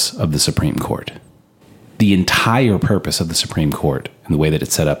purpose of the Supreme Court. The entire purpose of the Supreme Court and the way that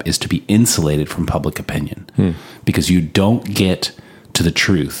it's set up is to be insulated from public opinion, because you don't get to the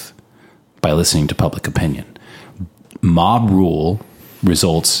truth by listening to public opinion. Mob rule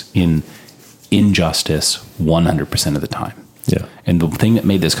results in injustice 100% of the time. Yeah. And the thing that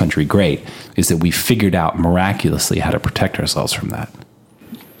made this country great is that we figured out miraculously how to protect ourselves from that.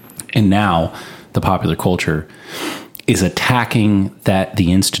 And now the popular culture is attacking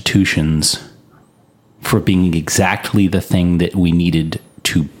the institutions for being exactly the thing that we needed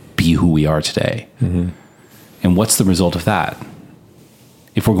to be who we are today. And what's the result of that?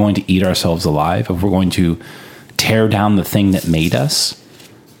 If we're going to eat ourselves alive, if we're going to tear down the thing that made us,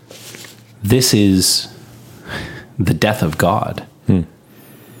 this is the death of God. And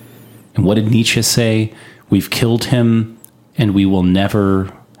what did Nietzsche say? We've killed him, and we will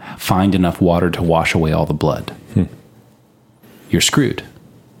never find enough water to wash away all the blood. You're screwed.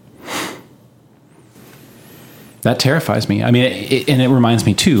 That terrifies me. I mean, and it reminds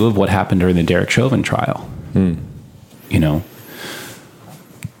me, too, of what happened during the Derek Chauvin trial.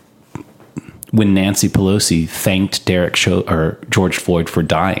 When Nancy Pelosi thanked George Floyd for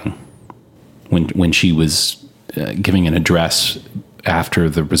dying, when she was giving an address after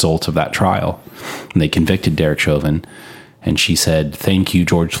the results of that trial, and they convicted Derek Chauvin, and she said, "Thank you,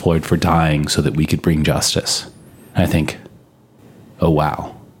 George Floyd, for dying so that we could bring justice." And I think, oh,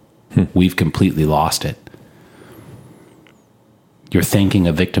 wow, we've completely lost it. You're thanking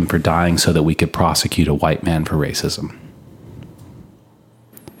a victim for dying so that we could prosecute a white man for racism.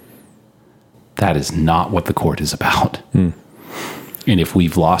 That is not what the court is about. And if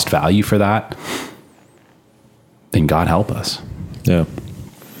we've lost value for that, then God help us. Yeah.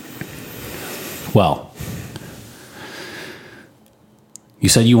 Well, you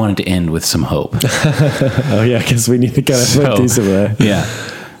said you wanted to end with some hope. Oh, yeah, because we need to kind of put these away. Yeah.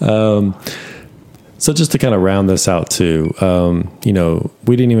 So just to kind of round this out too,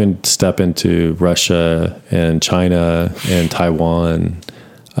 we didn't even step into Russia and China and Taiwan,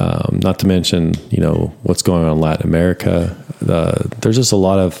 not to mention, what's going on in Latin America. There's just a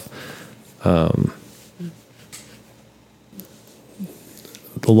lot of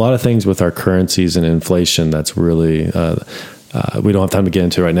things with our currencies and inflation that's really, we don't have time to get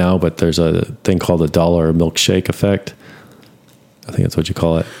into right now, but there's a thing called the dollar milkshake effect. I think that's what you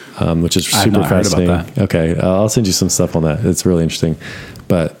call it, which is super fascinating. Heard about that. Okay, I'll send you some stuff on that. It's really interesting.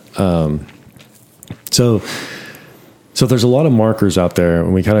 But so there's a lot of markers out there,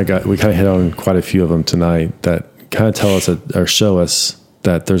 and we kind of hit on quite a few of them tonight that kind of tell us or show us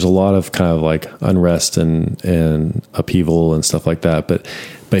that there's a lot of kind of like unrest and upheaval and stuff like that. But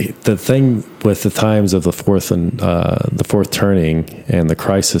the thing with the times of the fourth turning and the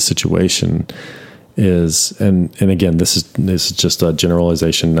crisis situation is, and again, this is just a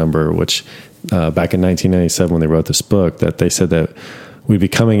generalization number, which back in 1997 when they wrote this book, that they said that we'd be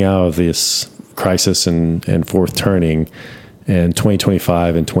coming out of this crisis and fourth turning in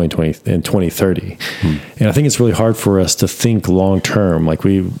 2025 and 2030. And I think it's really hard for us to think long term. Like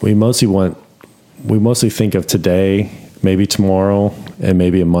we mostly think of today, maybe tomorrow, and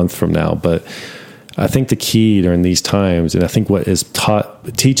maybe a month from now. But I think the key during these times, and I think what is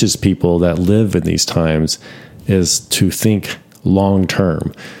teaches people that live in these times, is to think long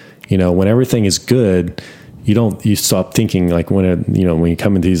term. When everything is good, you stop thinking like when you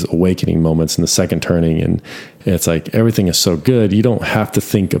come into these awakening moments in the second turning, and it's like everything is so good, you don't have to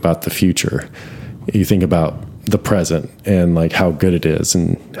think about the future. You think about the present and like how good it is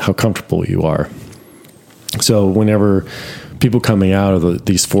and how comfortable you are. So whenever people coming out of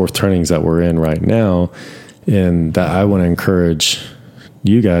these fourth turnings that we're in right now, and that I want to encourage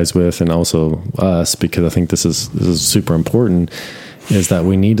you guys with, and also us, because I think this is super important, is that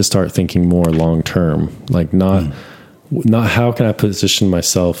we need to start thinking more long term, like not how can I position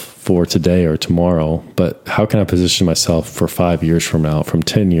myself for today or tomorrow, but how can I position myself for 5 years from now, from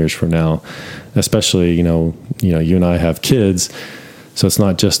 10 years from now, especially, you and I have kids. So it's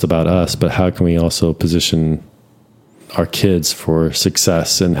not just about us, but how can we also position our kids for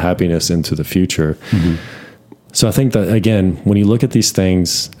success and happiness into the future? Mm-hmm. So I think that, again, when you look at these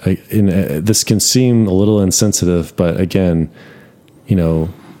things, this can seem a little insensitive, but again,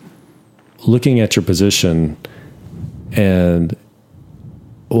 looking at your position, and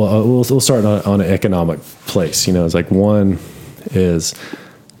we'll start on an economic place. It's like one is,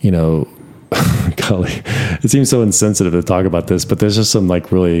 golly, it seems so insensitive to talk about this, but there's just some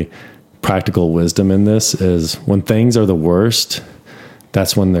like really practical wisdom in this. Is when things are the worst,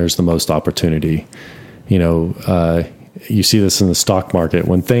 that's when there's the most opportunity. You see this in the stock market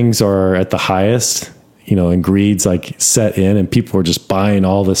when things are at the highest, and greed's like set in and people are just buying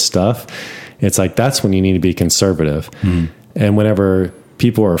all this stuff. It's like, that's when you need to be conservative. Mm. And whenever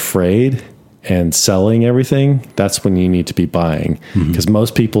people are afraid and selling everything, that's when you need to be buying, because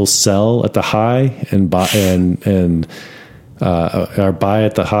most people sell at the high and buy or buy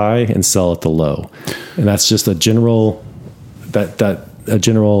at the high and sell at the low. And that's just a general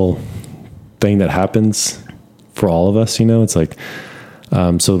thing that happens for all of us. It's like,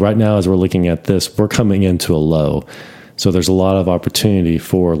 so right now, as we're looking at this, we're coming into a low. So there's a lot of opportunity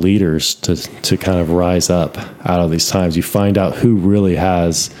for leaders to kind of rise up out of these times. You find out who really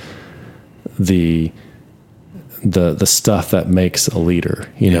has the stuff that makes a leader,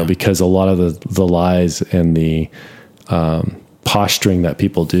 because a lot of the lies and the posturing that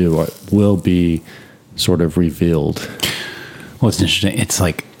people do will be sort of revealed. Well, it's interesting. It's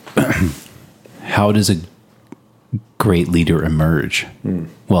like, how does a great leader emerge?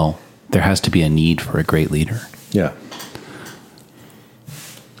 Well, there has to be a need for a great leader. Yeah.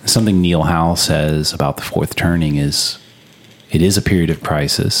 Something Neil Howe says about the fourth turning is, it is a period of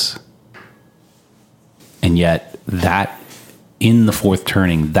crisis. And yet that in the fourth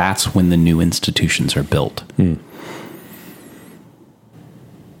turning, that's when the new institutions are built.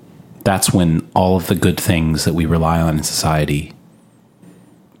 That's when all of the good things that we rely on in society,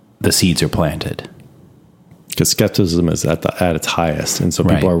 the seeds are planted. Because skepticism is at its highest. And so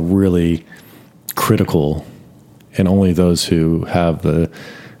people are really critical, and only those who have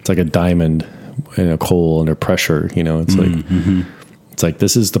it's like a diamond in a coal under pressure, it's like,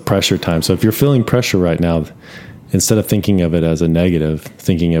 this is the pressure time. So if you're feeling pressure right now, instead of thinking of it as a negative,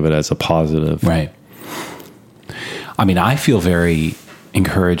 thinking of it as a positive. Right. I mean, I feel very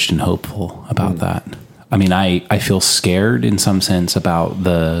encouraged and hopeful about that. I mean, I feel scared in some sense about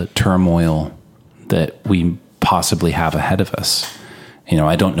the turmoil that we possibly have ahead of us.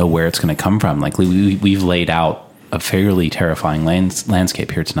 I don't know where it's going to come from. Like we've laid out a fairly terrifying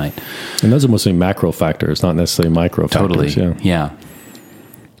landscape here tonight. And those are mostly macro factors, not necessarily micro factors. Totally. Yeah.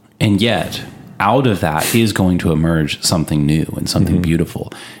 And yet, out of that is going to emerge something new and something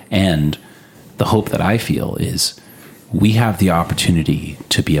beautiful. And the hope that I feel is we have the opportunity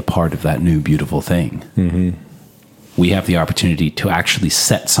to be a part of that new, beautiful thing. Mm-hmm. We have the opportunity to actually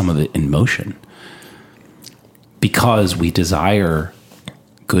set some of it in motion, because we desire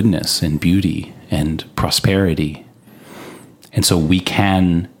goodness and beauty and prosperity. And so we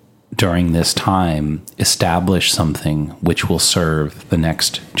can, during this time, establish something which will serve the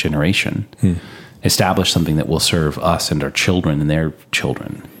next generation, establish something that will serve us and our children and their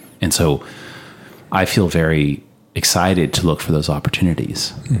children. And so I feel very excited to look for those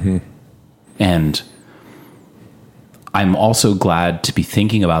opportunities. Mm-hmm. And I'm also glad to be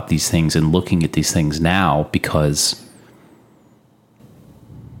thinking about these things and looking at these things now, because,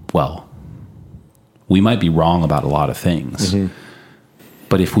 well, we might be wrong about a lot of things,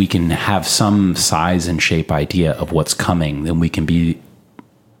 but if we can have some size and shape idea of what's coming, then we can be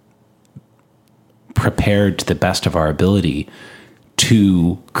prepared to the best of our ability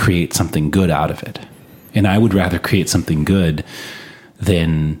to create something good out of it. And I would rather create something good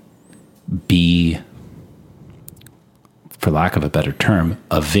than be, for lack of a better term,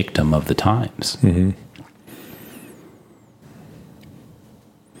 a victim of the times. Mm-hmm.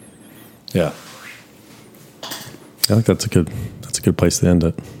 Yeah. I think that's a good place to end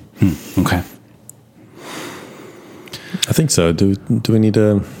it. Okay. I think so. Do we need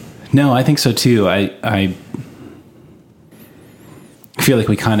to? No, I think so too. I feel like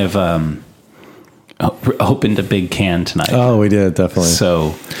we kind of opened a big can tonight. Oh, we did, definitely.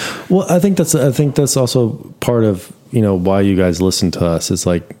 So, well, I think that's also part of, why you guys listen to us. Is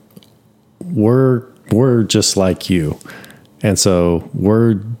like we're just like you, and so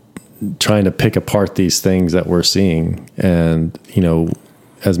we're trying to pick apart these things that we're seeing. And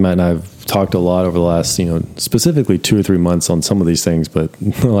as Matt and I have talked a lot over the last, specifically 2 or 3 months on some of these things, but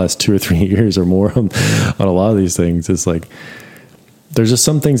the last 2 or 3 years or more on a lot of these things, it's like there's just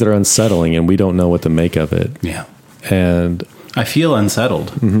some things that are unsettling and we don't know what to make of it. Yeah. And I feel unsettled.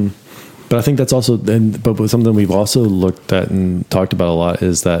 Mm-hmm. But I think that's also, but something we've also looked at and talked about a lot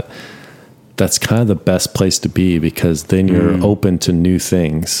is that's kind of the best place to be, because then you're open to new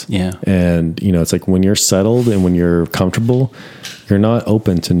things. Yeah. And, it's like when you're settled and when you're comfortable, you're not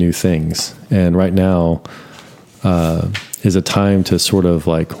open to new things. And right now is a time to sort of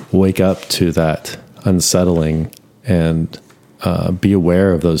like wake up to that unsettling and be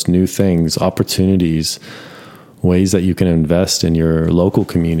aware of those new things, opportunities, ways that you can invest in your local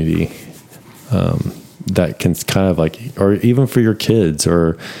community that can kind of like, or even for your kids,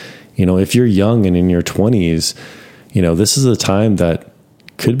 or, if you're young and in your 20s, this is a time that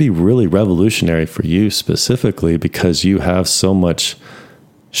could be really revolutionary for you specifically, because you have so much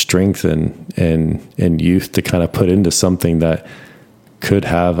strength and youth to kind of put into something that could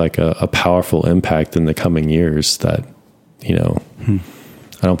have like a powerful impact in the coming years that, I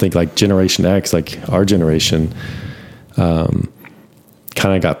don't think like Generation X, like our generation,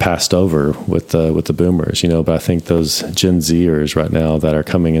 kind of got passed over with the boomers, but I think those Gen Zers right now that are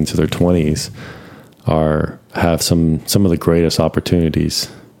coming into their 20s have some of the greatest opportunities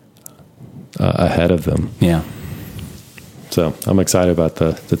ahead of them. Yeah. So I'm excited about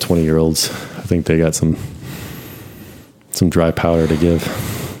the 20-year-olds. I think they got some dry powder to give.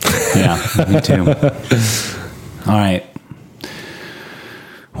 Yeah, me too. All right.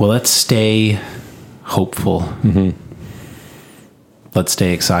 Well, let's stay hopeful. Mm-hmm. Let's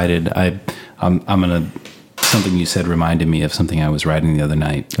stay excited. I'm gonna. Something you said reminded me of something I was writing the other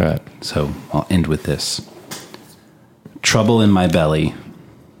night. All right. So I'll end with this. Trouble in my belly,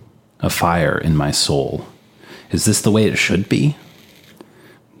 a fire in my soul. Is this the way it should be?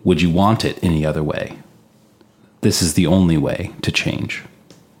 Would you want it any other way? This is the only way to change.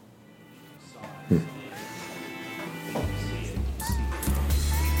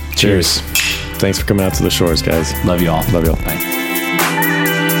 Cheers. Thanks for coming out to the shores, guys. Love you all. Love you all. Bye.